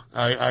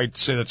 I'd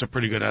say that's a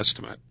pretty good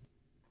estimate.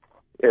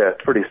 Yeah,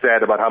 it's pretty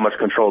sad about how much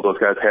control those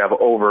guys have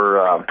over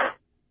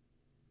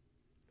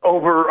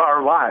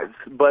our lives.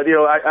 But,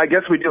 I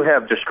guess we do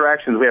have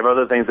distractions. We have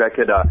other things that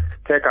could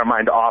take our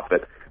mind off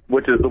it,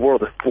 which is the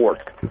world of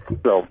sports.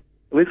 So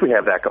at least we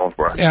have that going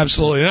for us.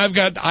 Absolutely. And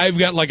I've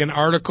got like an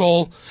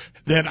article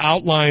that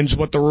outlines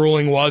what the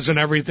ruling was and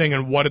everything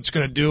and what it's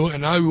going to do,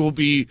 and I will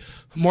be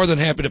more than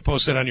happy to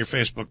post that on your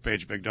Facebook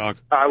page, Big Dog.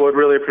 I would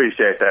really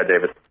appreciate that,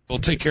 David. We'll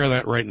take care of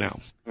that right now.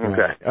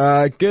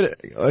 Okay.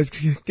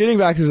 Getting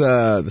back to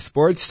the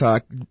sports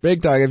talk,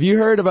 Big Dog, have you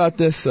heard about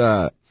this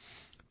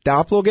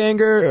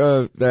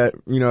doppelganger that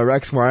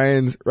Rex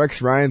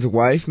Ryan's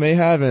wife may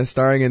have, and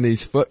starring in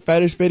these foot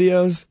fetish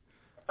videos?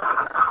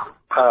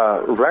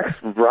 Rex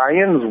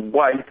Ryan's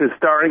wife is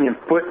starring in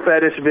foot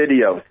fetish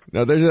videos.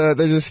 No, there's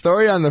a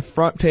story on the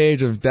front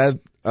page of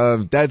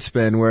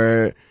Deadspin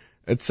where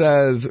it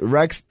says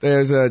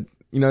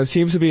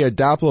seems to be a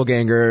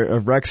doppelganger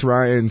of Rex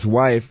Ryan's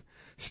wife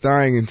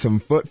starring in some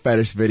foot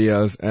fetish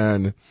videos,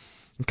 and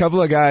a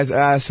couple of guys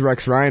asked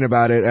Rex Ryan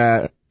about it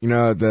at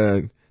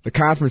the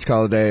conference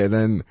call today, and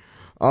then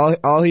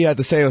all he had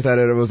to say was that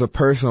it was a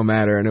personal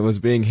matter and it was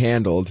being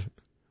handled.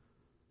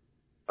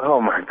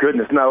 Oh my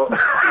goodness, no.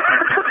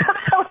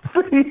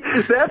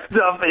 That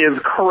stuff is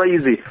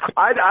crazy.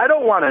 I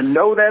don't want to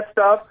know that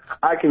stuff.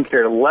 I can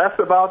care less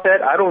about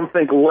that. I don't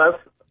think less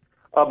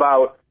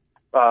about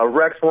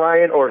Rex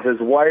Ryan or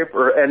his wife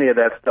or any of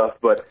that stuff.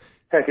 But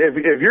heck,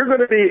 if you're going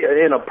to be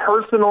in a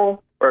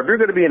personal or if you're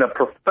going to be in a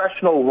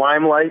professional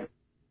limelight,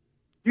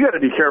 you got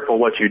to be careful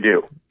what you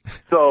do.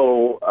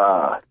 So,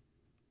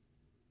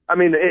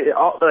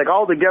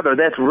 altogether,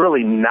 that's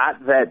really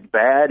not that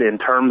bad in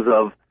terms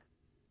of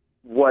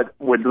what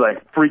would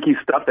freaky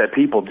stuff that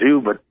people do,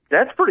 but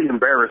that's pretty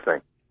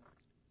embarrassing.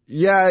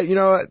 Yeah,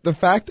 the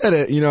fact that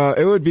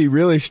it would be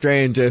really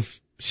strange if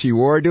she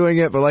were doing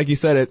it, but like you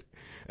said,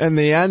 in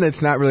the end,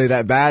 it's not really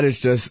that bad. It's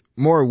just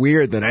more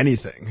weird than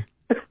anything.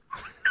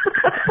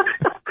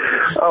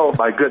 Oh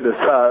my goodness.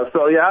 I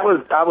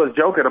was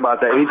joking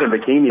about the Asian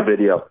bikini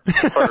video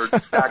or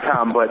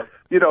 .com, but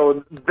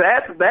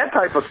that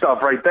type of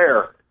stuff right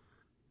there.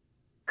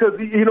 Because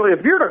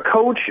if you're the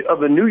coach of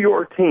the New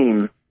York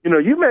team,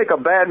 you make a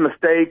bad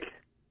mistake,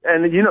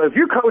 and if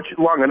you coach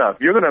long enough,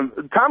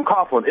 Tom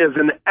Coughlin is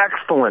an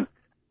excellent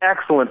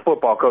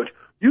football coach.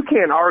 You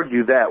can't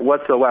argue that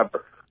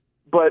whatsoever.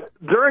 But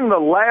during the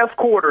last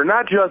quarter,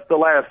 not just the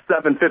last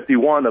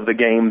 7:51 of the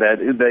game that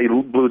they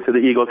blew to the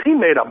Eagles, he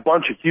made a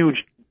bunch of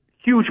huge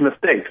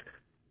mistakes.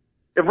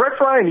 If Rex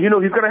Ryan, he's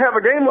going to have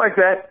a game like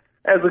that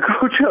as a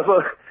coach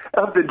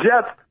of the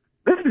Jets,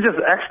 this is just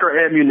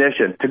extra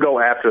ammunition to go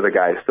after the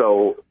guy.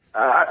 So,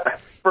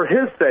 for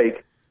his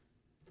sake,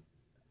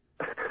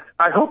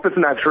 I hope it's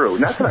not true.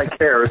 Not that I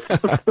care.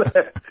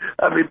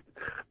 I mean,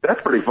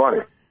 that's pretty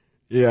funny.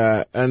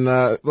 Yeah, and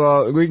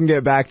we can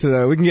get back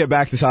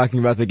to talking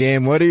about the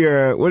game. What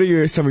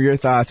are some of your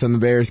thoughts on the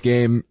Bears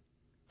game,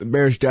 the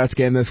Bears Jets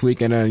game this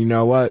weekend?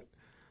 And what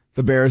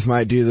the Bears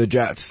might do to the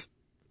Jets.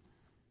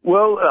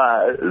 Well,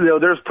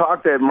 there's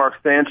talk that Mark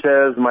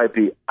Sanchez might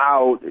be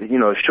out.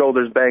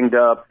 Shoulders banged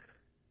up,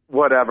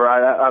 whatever.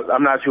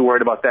 I'm not too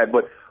worried about that.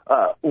 But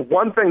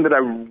one thing that I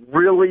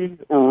really,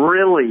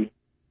 really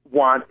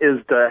want is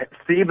to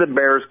see the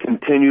Bears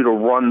continue to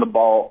run the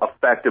ball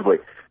effectively.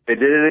 They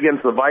did it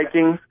against the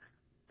Vikings,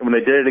 and when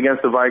they did it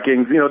against the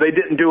Vikings, they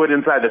didn't do it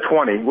inside the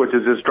 20, which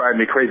is just driving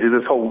me crazy.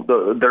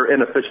 Their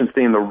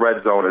inefficiency in the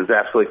red zone is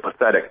absolutely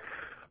pathetic.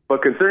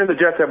 But considering the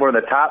Jets have one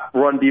of the top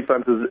run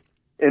defenses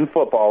in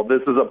football,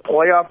 this is a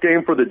playoff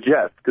game for the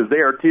Jets because they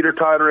are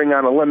teeter-tottering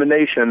on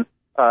elimination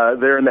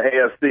there in the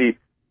AFC.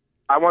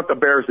 I want the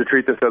Bears to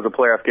treat this as a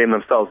playoff game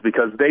themselves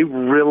because they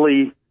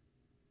really,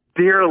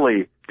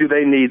 dearly do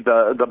they need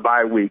the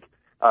bye week.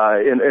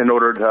 In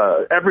order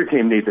to, every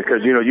team needs it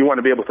because, you want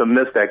to be able to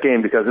miss that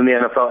game because in the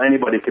NFL,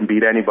 anybody can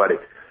beat anybody.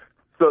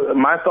 So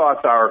my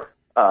thoughts are,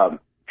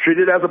 treat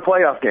it as a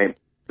playoff game.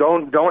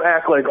 Don't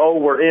act like,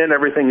 we're in,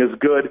 everything is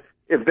good.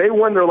 If they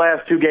win their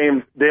last two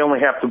games, they only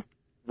have to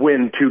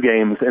win two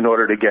games in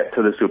order to get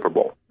to the Super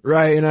Bowl.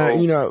 Right. And,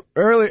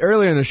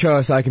 earlier in the show, I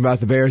was talking about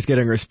the Bears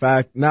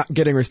not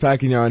getting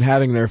respect, and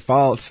having their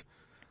faults.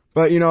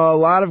 But, a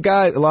lot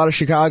of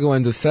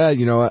Chicagoans have said,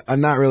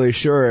 I'm not really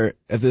sure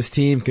if this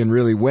team can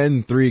really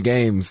win 3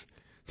 games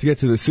to get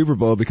to the Super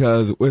Bowl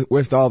because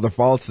with all the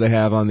faults they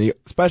have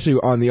especially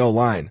on the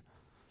O-line.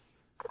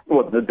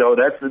 Well,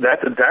 that's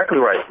exactly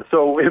right.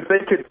 So if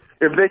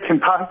they can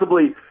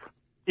possibly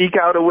eke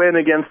out a win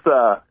against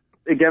the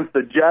against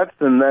the Jets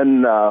and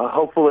then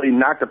hopefully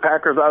knock the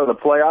Packers out of the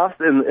playoffs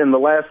in the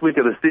last week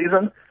of the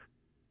season.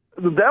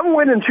 Them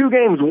winning 2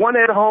 games, one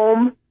at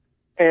home,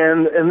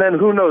 and then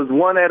who knows,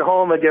 one at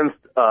home against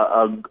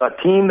a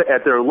team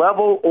at their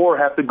level, or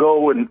have to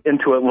go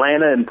into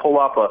Atlanta and pull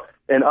off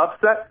an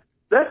upset.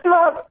 That's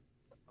not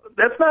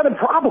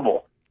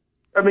improbable.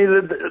 I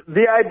mean,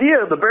 the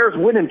idea of the Bears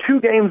winning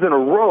 2 games in a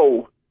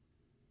row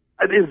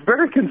is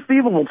very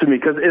conceivable to me,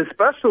 because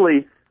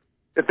especially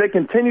if they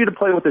continue to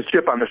play with this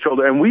chip on their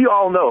shoulder, and we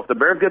all know if the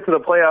Bears get to the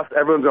playoffs,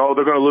 everyone's going,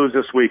 they're going to lose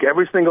this week.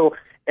 Every single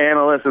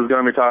analyst is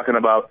going to be talking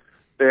about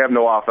they have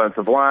no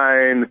offensive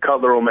line,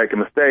 Cutler will make a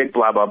mistake,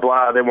 blah, blah,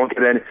 blah, they won't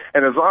get any.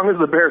 And as long as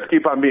the Bears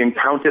keep on being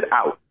counted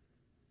out,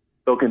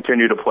 they'll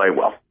continue to play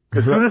well.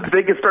 As soon as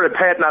they get started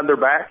patting on their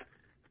back,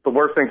 it's the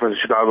worst thing for the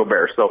Chicago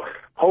Bears. So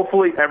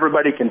hopefully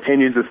everybody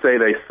continues to say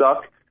they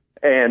suck.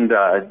 And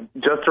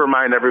just to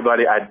remind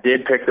everybody, I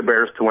did pick the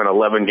Bears to win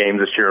 11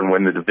 games this year and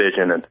win the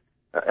division.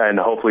 And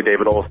hopefully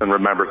David Olson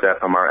remembers that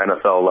from our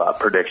NFL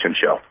prediction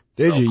show.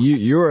 Did you?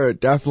 You were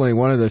definitely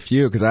one of the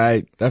few, because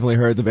I definitely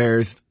heard the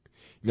Bears,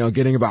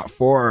 getting about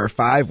 4 or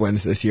 5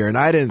 wins this year, and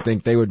I didn't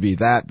think they would be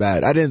that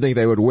bad. I didn't think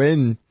they would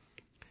win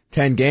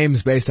 10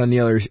 games based on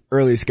the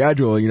early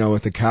schedule,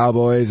 with the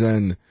Cowboys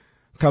and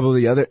a couple of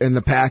the other, and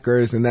the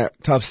Packers and that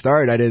tough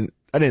start. I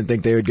didn't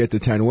think they would get to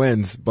 10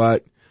 wins,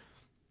 but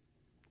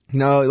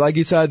like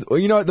you said,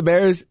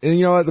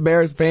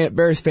 the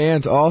Bears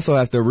fans also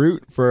have to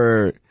root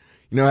for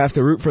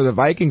the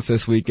Vikings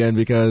this weekend,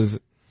 because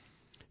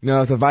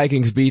if the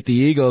Vikings beat the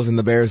Eagles and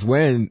the Bears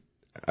win,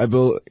 I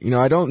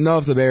don't know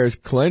if the Bears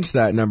clinch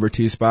that number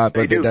 2 spot,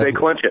 but they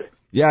clinch it.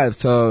 Yeah,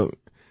 so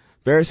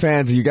Bears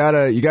fans, you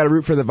gotta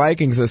root for the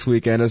Vikings this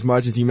weekend, as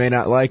much as you may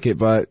not like it,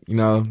 but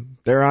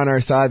they're on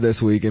our side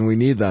this week and we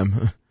need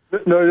them.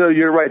 No,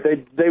 you're right.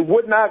 They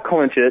would not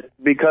clinch it,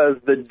 because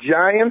the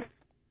Giants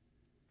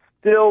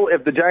still,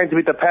 if the Giants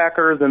beat the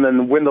Packers and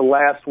then win the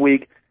last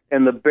week,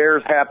 and the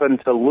Bears happen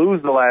to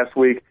lose the last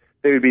week,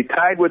 they would be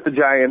tied with the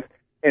Giants.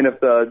 And if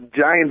the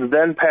Giants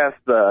then pass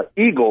the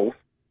Eagles,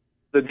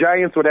 the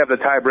Giants would have the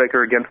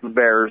tiebreaker against the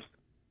Bears,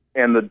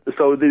 and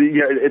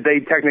they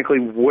technically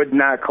would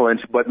not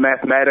clinch. But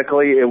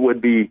mathematically, it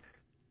would be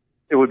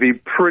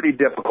pretty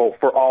difficult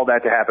for all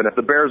that to happen. If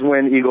the Bears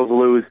win, Eagles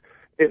lose,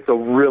 it's a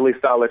really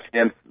solid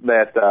chance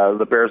that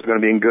the Bears are going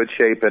to be in good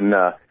shape and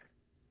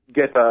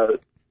get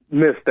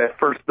missed that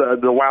first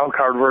the wild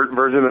card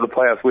version of the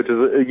playoffs, which is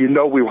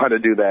we want to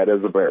do that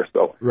as the Bears.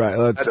 So right,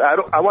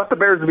 I want the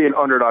Bears to be an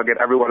underdog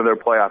at every one of their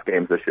playoff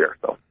games this year.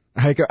 So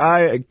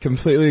I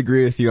completely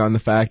agree with you on the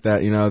fact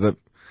that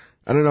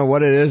I don't know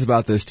what it is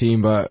about this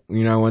team, but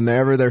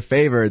whenever they're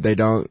favored, they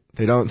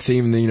don't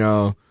seem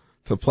to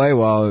play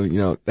well.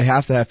 They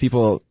have to have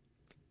people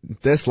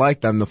dislike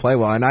them to play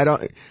well, and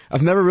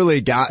I've never really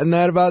gotten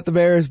that about the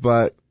Bears,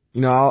 but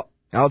I'll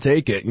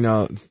take it.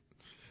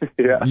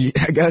 Yeah,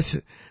 I guess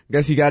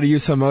you got to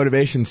use some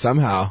motivation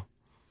somehow.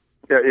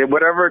 Yeah,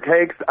 whatever it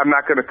takes, I'm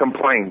not going to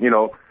complain.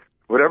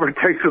 Whatever it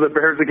takes for the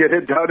Bears to get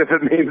it done. If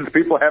it means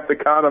people have to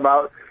count them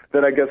out,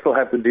 then I guess they'll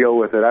have to deal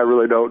with it. I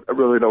really don't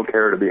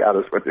care, to be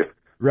honest with you.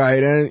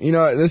 Right, and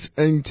I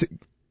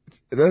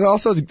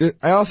also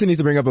need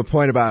to bring up a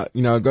point about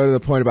go to the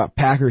point about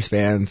Packers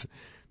fans.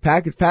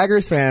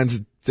 Packers fans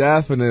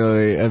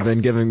definitely have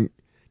been giving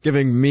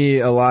me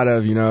a lot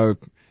of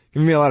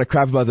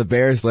crap about the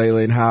Bears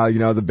lately, and how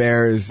the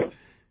Bears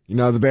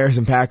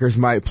and Packers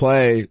might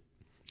play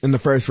in the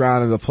first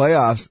round of the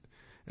playoffs.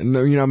 And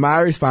my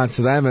response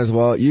to them is,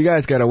 well, you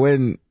guys got to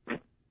win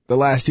the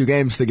last 2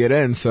 games to get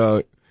in.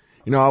 So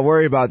I'll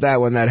worry about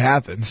that when that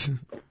happens.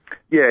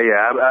 Yeah,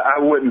 I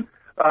wouldn't.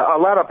 A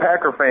lot of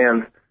Packer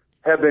fans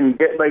have been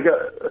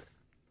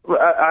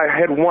I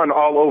had one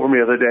all over me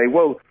the other day.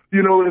 Well,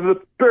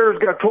 the Bears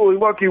got totally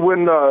lucky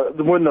when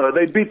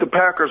they beat the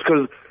Packers,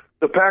 because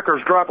the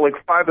Packers dropped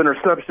 5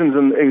 interceptions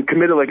and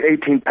committed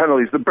 18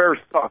 penalties. The Bears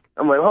suck.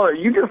 I'm like, hold on,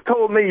 you just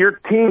told me your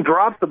team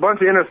dropped a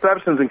bunch of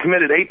interceptions and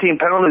committed 18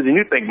 penalties, and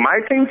you think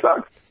my team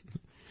sucks?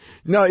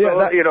 No, yeah,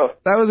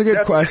 that was a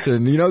good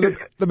question.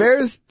 The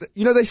Bears,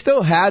 they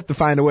still had to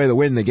find a way to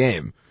win the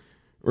game,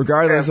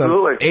 regardless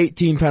Absolutely. of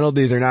 18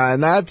 penalties or not.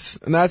 And that's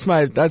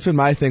been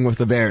my thing with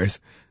the Bears,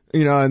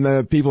 and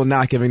the people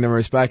not giving them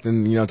respect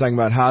and, talking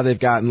about how they've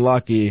gotten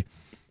lucky.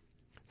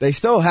 They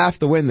still have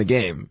to win the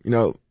game.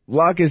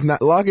 Luck is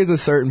a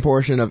certain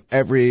portion of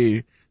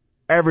every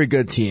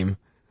good team.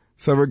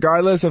 So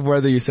regardless of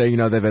whether you say,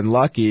 they've been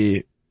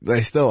lucky,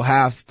 they still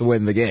have to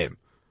win the game.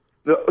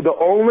 The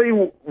only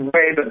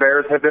way the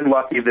Bears have been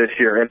lucky this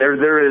year, and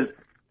there is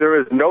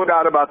no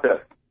doubt about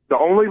this, the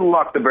only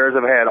luck the Bears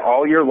have had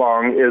all year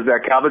long is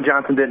that Calvin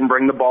Johnson didn't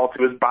bring the ball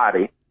to his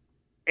body,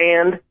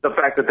 and the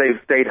fact that they've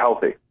stayed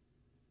healthy.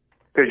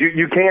 Because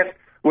you can't,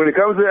 when it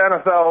comes to the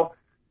NFL,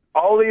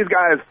 all these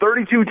guys,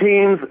 32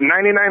 teams,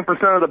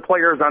 99% of the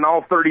players on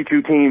all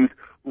 32 teams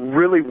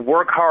really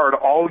work hard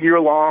all year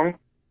long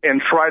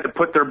and try to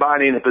put their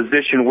body in a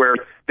position where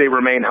they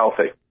remain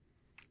healthy.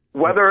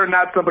 Whether or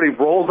not somebody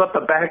rolls up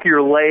the back of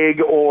your leg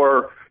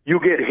or, you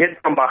get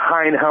hit from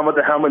behind helmet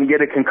to helmet and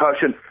get a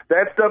concussion.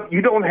 That stuff,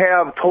 you don't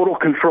have total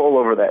control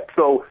over that.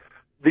 So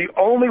the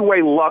only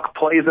way luck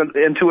plays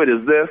into it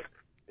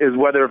is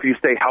whether if you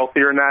stay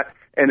healthy or not.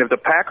 And if the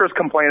Packers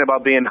complain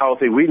about being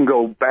healthy, we can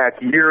go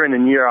back year in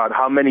and year out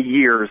how many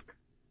years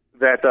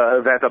that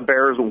the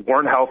Bears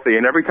weren't healthy.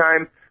 And every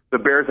time the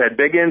Bears had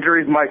big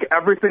injuries, Mike,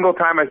 every single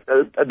time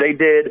they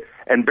did,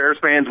 and Bears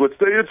fans would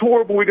say, it's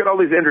horrible, we got all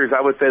these injuries,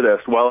 I would say this,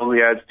 well,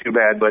 yeah, it's too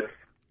bad, but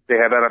they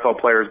have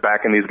NFL players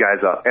backing these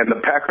guys up. And the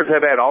Packers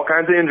have had all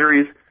kinds of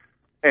injuries,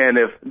 and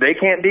if they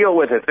can't deal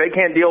with it, if they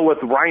can't deal with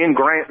Ryan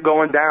Grant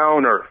going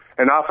down or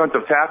an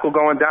offensive tackle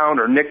going down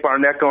or Nick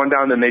Barnett going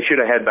down, then they should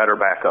have had better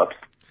backups.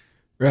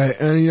 Right,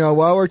 and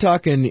while we're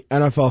talking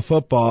NFL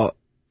football,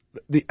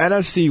 the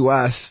NFC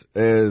West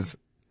is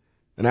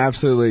an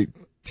absolutely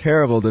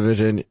terrible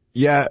division,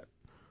 yet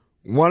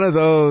one of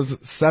those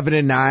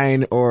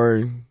 7-9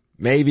 or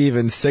maybe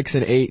even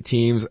 6-8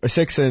 teams or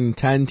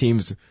 6-10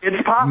 teams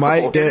it's possible.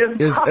 might get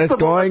it's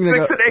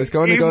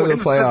going to go to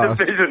the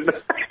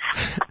playoffs.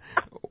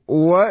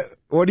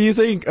 What do you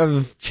think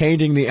of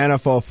changing the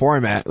NFL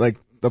format, like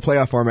the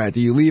playoff format?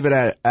 Do you leave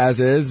it as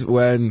is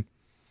when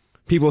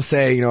people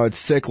say, it's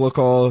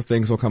cyclical,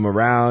 things will come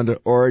around,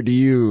 or do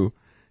you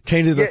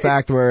change it to the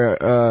fact where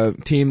a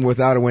team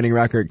without a winning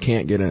record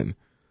can't get in?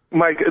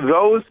 Mike,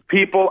 those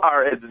people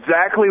are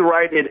exactly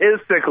right. It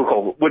is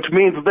cyclical, which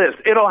means this.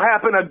 It'll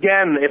happen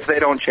again if they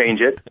don't change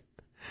it.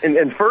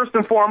 And first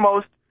and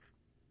foremost,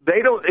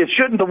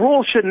 the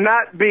rules should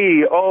not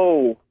be,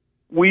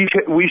 we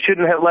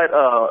shouldn't have let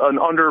an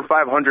under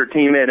 500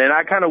 team in. And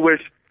I kind of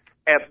wish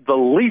at the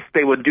least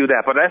they would do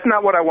that, but that's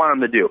not what I want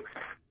them to do.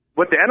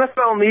 What the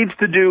NFL needs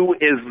to do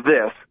is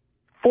this: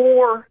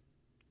 4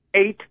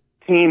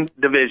 8-team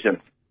divisions.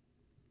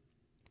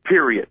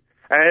 Period.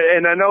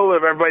 And I know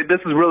everybody,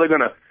 this is really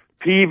going to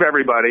peeve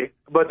everybody,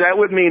 but that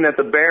would mean that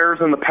the Bears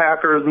and the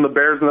Packers and the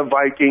Bears and the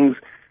Vikings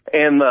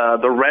and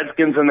the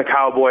Redskins and the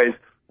Cowboys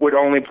would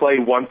only play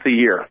once a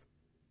year.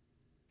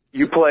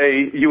 You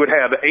would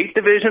have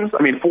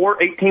 4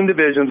 8-team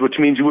divisions, which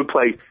means you would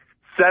play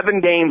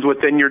 7 games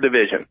within your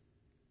division.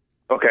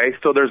 Okay,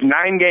 so there's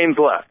 9 games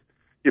left.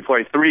 You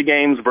play 3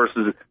 games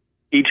versus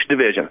each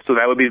division. So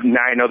that would be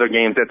 9 other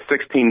games. That's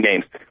 16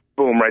 games.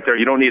 Boom, right there.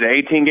 You don't need an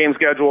 18-game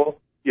schedule.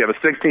 You have a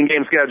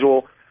 16-game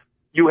schedule.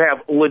 You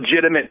have you would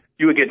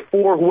get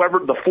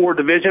the 4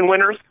 division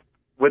winners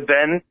would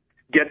then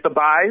get the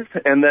buys,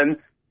 and then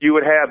you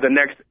would have the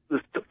next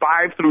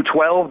 5 through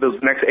 12, those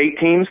next 8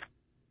 teams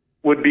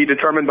would be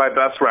determined by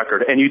best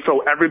record, and you throw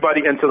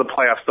everybody into the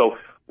playoffs. So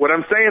what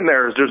I'm saying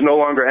there is there's no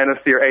longer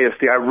NFC or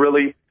AFC.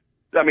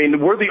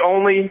 We're the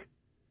only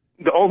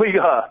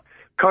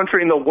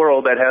country in the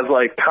world that has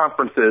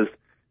conferences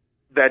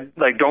that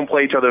don't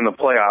play each other in the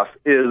playoffs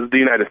is the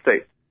United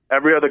States.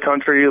 Every other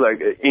country,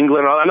 like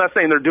England, I'm not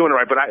saying they're doing it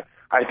right, but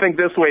I think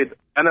this way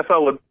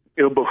NFL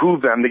it would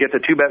behoove them to get the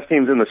 2 best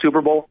teams in the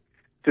Super Bowl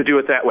to do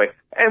it that way.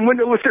 And when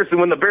the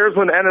Bears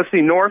win the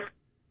NFC North,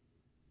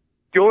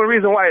 the only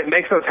reason why it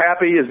makes us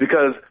happy is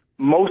because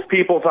most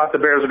people thought the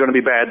Bears are going to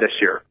be bad this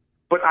year.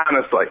 But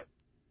honestly,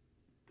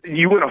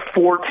 you win a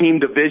 4-team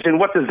division,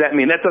 what does that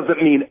mean? That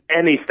doesn't mean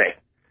anything.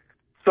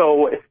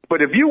 So,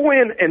 but if you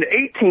win an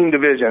 8-team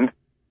division,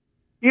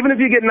 even if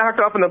you get knocked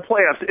off in the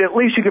playoffs, at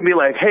least you can be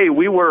like, hey,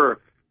 we were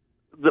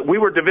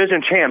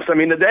division champs.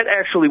 That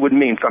actually would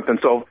mean something.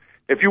 So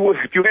if you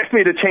ask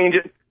me to change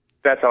it,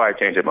 that's how I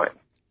change it, Mike.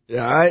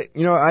 Yeah,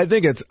 I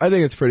think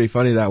it's pretty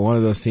funny that one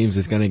of those teams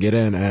is going to get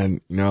in,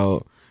 and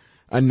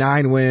a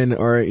 9-win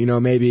or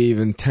maybe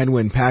even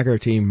 10-win Packer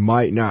team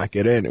might not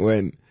get in.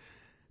 When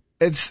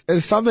it's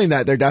something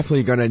that they're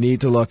definitely going to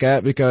need to look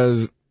at,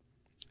 because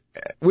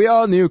we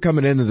all knew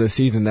coming into the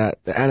season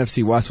that the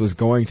NFC West was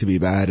going to be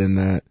bad and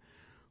that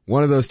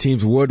one of those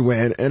teams would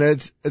win. And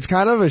it's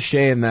kind of a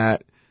shame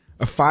that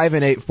a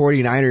 5-8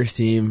 49ers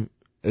team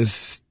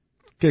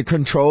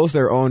controls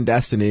their own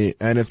destiny,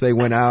 and if they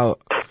win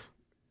out,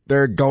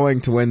 they're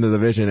going to win the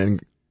division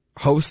and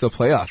host a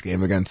playoff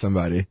game against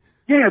somebody.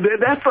 Yeah,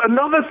 that's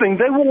another thing.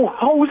 They will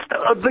host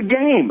the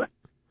game.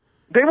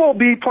 They will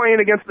be playing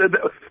against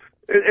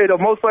it'll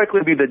most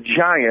likely be the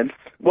Giants.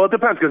 Well, it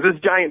depends, because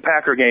this Giant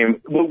Packer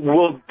game,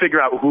 we'll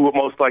figure out who it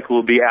most likely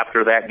will be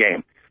after that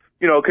game.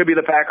 It could be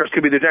the Packers,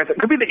 could be the Giants, it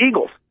could be the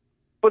Eagles.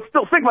 But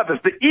still, think about this.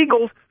 The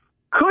Eagles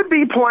could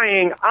be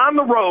playing on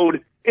the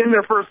road in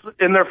their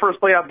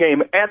first playoff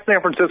game at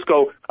San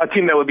Francisco, a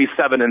team that would be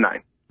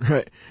 7-9.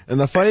 Right. And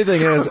the funny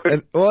thing is,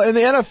 in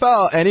the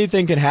NFL,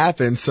 anything can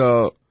happen.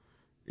 So,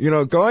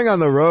 going on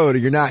the road,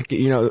 you're not,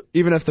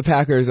 even if the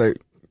Packers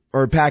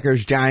or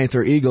Packers, Giants,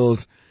 or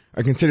Eagles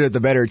are considered the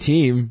better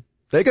team,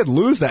 they could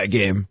lose that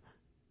game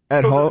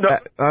at home,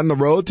 on the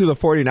road to the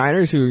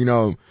 49ers,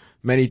 who,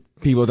 many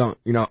people don't,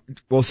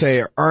 will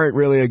say aren't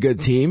really a good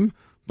team,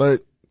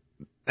 but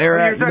they're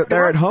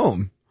at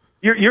home.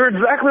 You're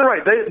exactly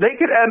right. They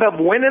could end up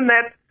winning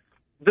that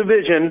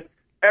division.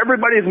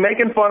 Everybody's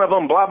making fun of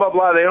them, blah, blah,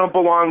 blah. They don't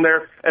belong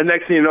there. And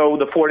next thing you know,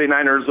 the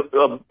 49ers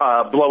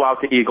blow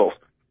out the Eagles.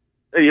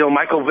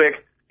 Michael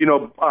Vick,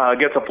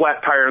 gets a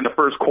flat tire in the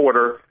first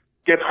quarter,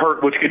 gets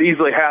hurt, which could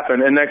easily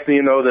happen, and next thing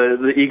you know,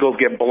 the Eagles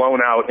get blown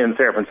out in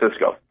San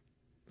Francisco.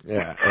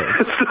 Yeah.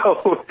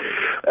 So,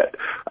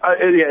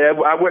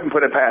 I wouldn't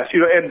put it past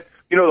you. And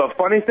the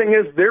funny thing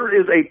is, there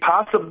is a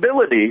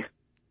possibility.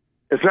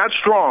 It's not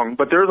strong,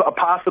 but there's a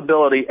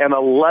possibility an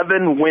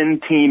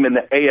 11-win team in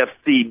the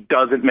AFC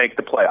doesn't make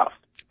the playoffs.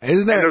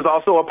 Isn't there? And there's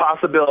also a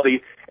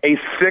possibility a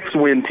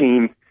 6-win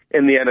team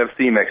in the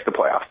NFC makes the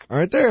playoffs.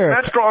 Aren't there?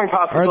 That's strong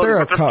possibility.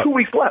 There's 2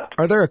 weeks left.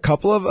 Are there a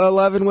couple of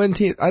 11-win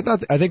teams? I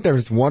think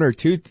there's 1 or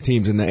 2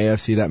 teams in the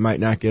AFC that might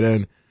not get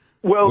in.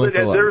 Well,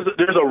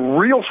 there's a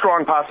real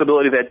strong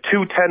possibility that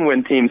 2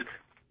 10-win teams,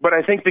 but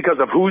I think because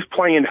of who's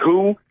playing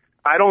who,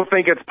 I don't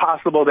think it's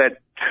possible that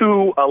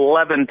 2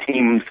 11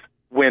 teams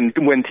win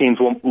teams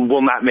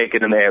will not make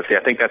it in the AFC.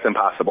 I think that's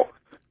impossible.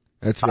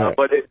 That's right.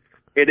 But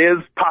it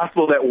is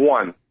possible that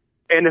 1,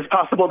 and it's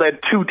possible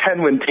that 2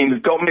 10-win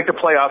teams don't make the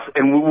playoffs,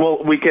 and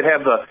we could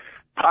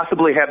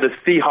possibly have the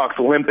Seahawks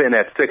limp in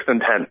at 6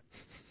 and 10.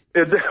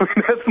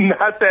 That's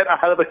not that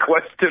out of the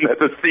question that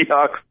the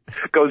Seahawks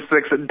go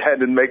 6 and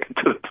 10 and make it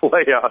to the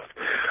playoffs.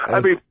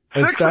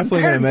 It's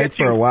definitely going to make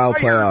for a wild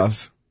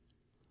playoffs.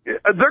 It's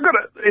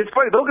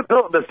funny.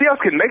 The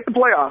Seahawks can make the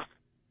playoffs,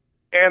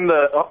 and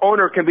the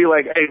owner can be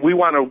like, "Hey, we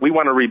want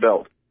to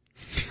rebuild,"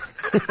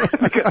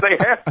 because they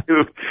have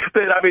to.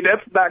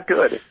 That's not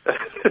good.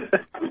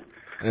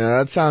 Yeah,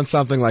 that sounds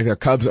something like a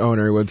Cubs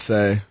owner would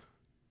say.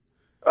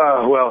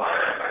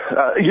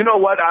 You know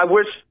what? I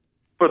wish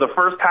for the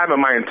first time in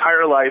my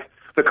entire life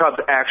the Cubs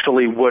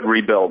actually would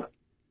rebuild.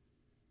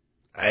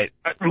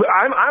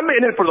 I'm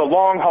in it for the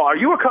long haul. Are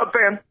you a Cubs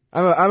fan?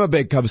 I'm a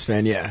big Cubs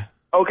fan. Yeah.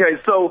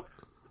 Okay, so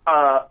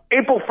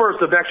April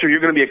 1st of next year, you're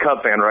going to be a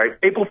Cub fan, right?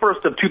 April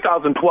 1st of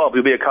 2012,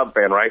 you'll be a Cub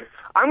fan, right?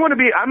 I'm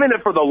in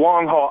it for the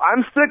long haul.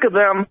 I'm sick of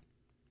them.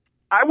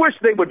 I wish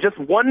they would just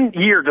 1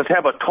 year just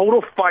have a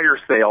total fire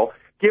sale,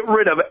 get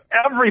rid of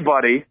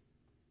everybody,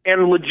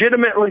 and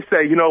legitimately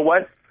say, you know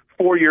what?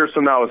 4 years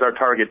from now is our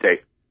target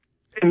date.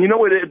 And you know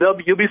what?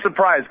 You'll be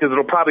surprised because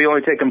it'll probably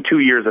only take them 2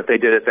 years if they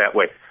did it that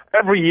way.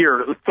 Every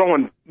year,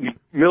 throwing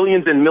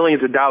millions and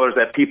millions of dollars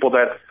at people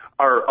that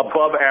are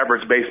above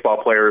average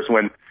baseball players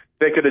when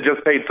they could have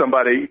just paid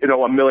somebody,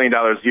 $1 million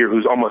a year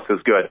who's almost as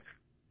good.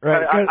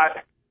 Right.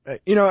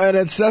 And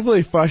it's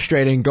definitely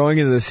frustrating going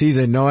into the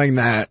season knowing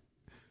that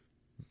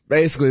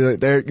basically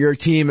your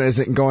team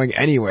isn't going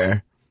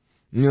anywhere.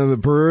 The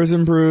Brewers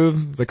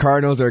improve, the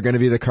Cardinals are going to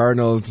be the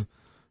Cardinals,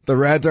 the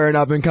Reds are an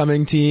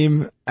up-and-coming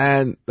team,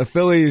 and the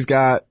Phillies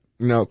got,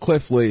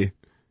 Cliff Lee.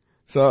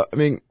 So,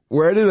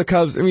 where do the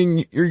Cubs,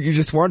 you're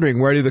just wondering,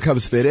 where do the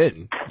Cubs fit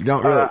in? You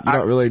don't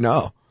really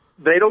know.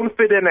 They don't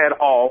fit in at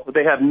all.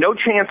 They have no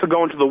chance of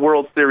going to the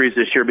World Series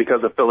this year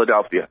because of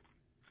Philadelphia.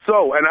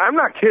 So, and I'm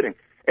not kidding.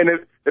 And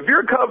if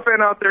you're a Cub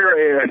fan out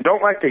there and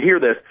don't like to hear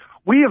this,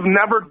 we have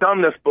never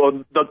done this.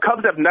 The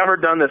Cubs have never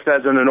done this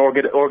as an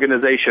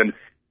organization,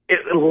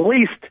 at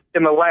least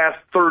in the last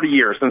 30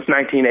 years, since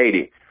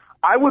 1980.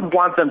 I would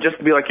want them just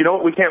to be like, you know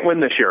what, we can't win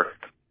this year.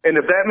 And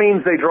if that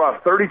means they draw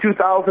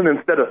 32,000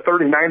 instead of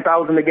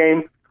 39,000 a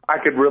game, I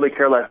could really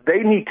care less. They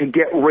need to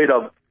get rid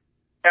of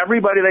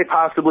everybody they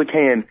possibly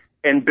can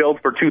and build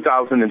for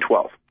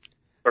 2012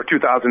 or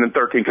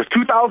 2013. Because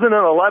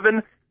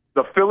 2011,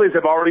 the Phillies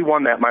have already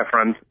won that, my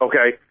friends,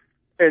 okay?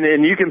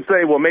 And you can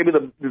say, well, maybe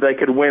they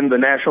could win the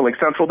National League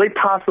Central. They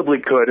possibly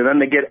could, and then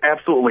they get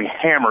absolutely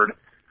hammered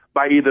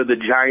by either the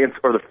Giants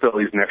or the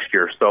Phillies next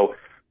year. So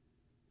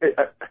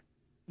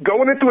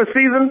going into a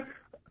season,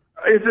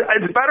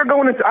 it's better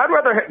I'd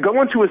rather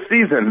go into a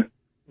season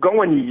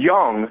going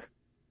young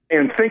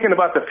and thinking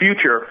about the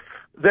future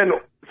than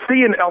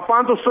seeing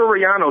Alfonso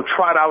Soriano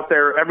trot out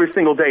there every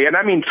single day. And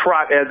I mean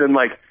trot as in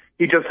like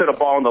he just hit a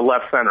ball in the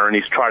left center and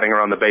he's trotting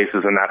around the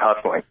bases and not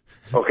hustling.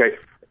 Okay.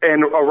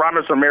 And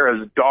Aramis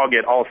Ramirez dog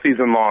it all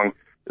season long,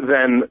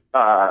 then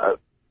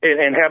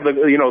and have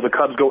the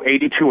Cubs go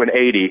 82 and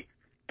 80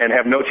 and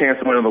have no chance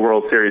of winning the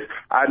World Series.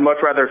 I'd much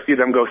rather see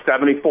them go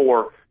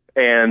 74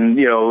 and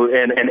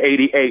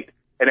 88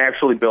 and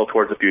actually build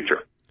towards the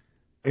future.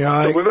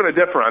 Yeah, so we're going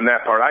to differ on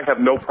that part. I have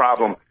no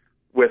problem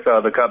with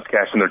the Cubs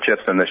cashing their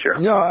chips in this year.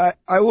 No,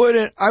 I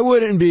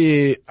wouldn't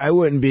be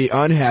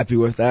unhappy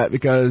with that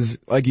because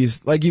like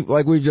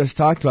we just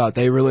talked about,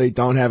 they really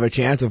don't have a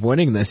chance of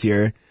winning this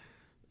year.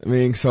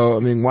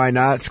 Why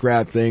not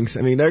scrap things?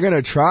 They're going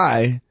to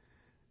try.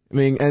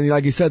 And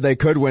like you said, they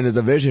could win a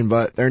division,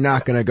 but they're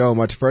not going to go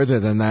much further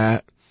than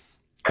that.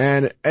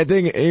 And I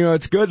think,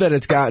 it's good that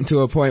it's gotten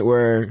to a point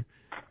where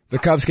the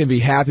Cubs can be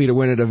happy to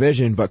win a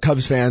division, but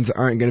Cubs fans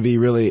aren't going to be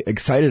really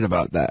excited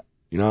about that,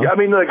 Yeah,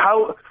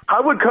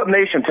 how would Cub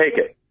Nation take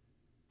it?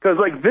 Because,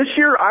 this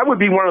year, I would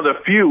be one of the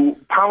few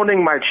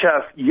pounding my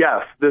chest,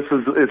 yes,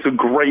 it's a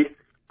great,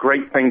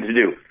 great thing to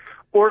do.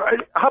 Or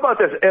how about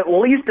this? At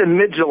least in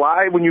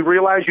mid-July, when you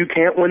realize you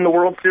can't win the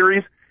World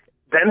Series,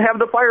 then have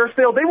the fire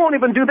sale. They won't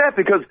even do that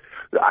because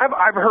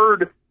I've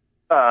heard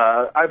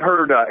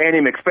Andy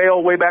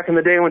McPhail way back in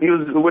the day when he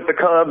was with the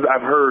Cubs.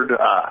 I've heard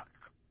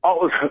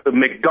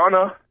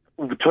McDonough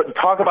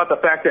talk about the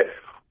fact that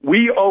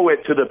we owe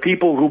it to the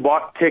people who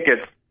bought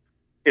tickets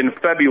in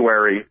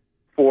February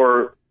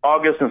for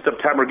August and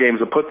September games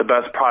to put the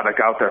best product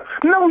out there.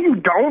 No, you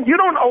don't. You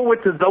don't owe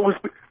it to those.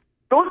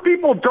 Those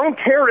people don't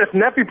care if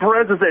Nefi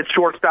Perez is at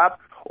shortstop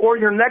or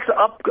your next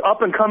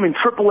up-and-coming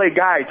AAA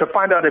guy to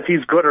find out if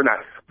he's good or not.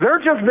 They're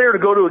just there to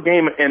go to a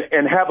game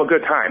and have a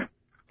good time.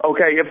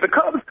 Okay, if the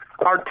Cubs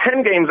are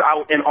 10 games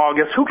out in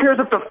August, who cares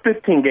if they're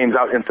 15 games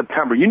out in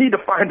September? You need to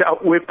find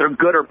out if they're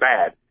good or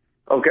bad.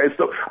 Okay,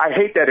 so I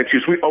hate that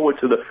excuse. We owe it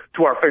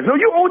to our fans. No,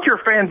 you owe it to your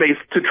fan base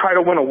to try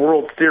to win a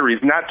World Series,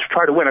 not to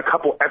try to win a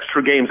couple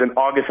extra games in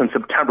August and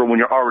September when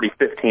you're already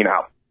 15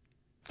 out.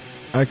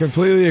 I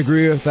completely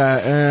agree with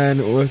that.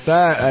 And with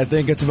that, I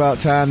think it's about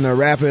time to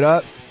wrap it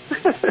up.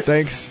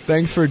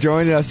 Thanks for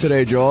joining us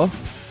today, Joel.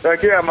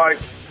 Heck yeah, Mike.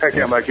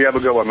 You have a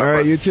good one, my All right,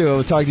 friend. you too.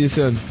 We'll talk to you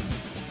soon.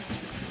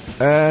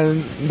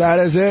 And that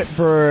is it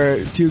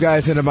for Two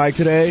Guys and a Mic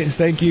today.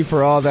 Thank you to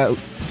all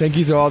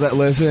that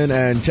listen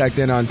and checked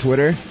in on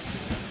Twitter.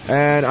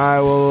 And I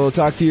will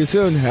talk to you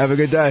soon. Have a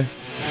good day.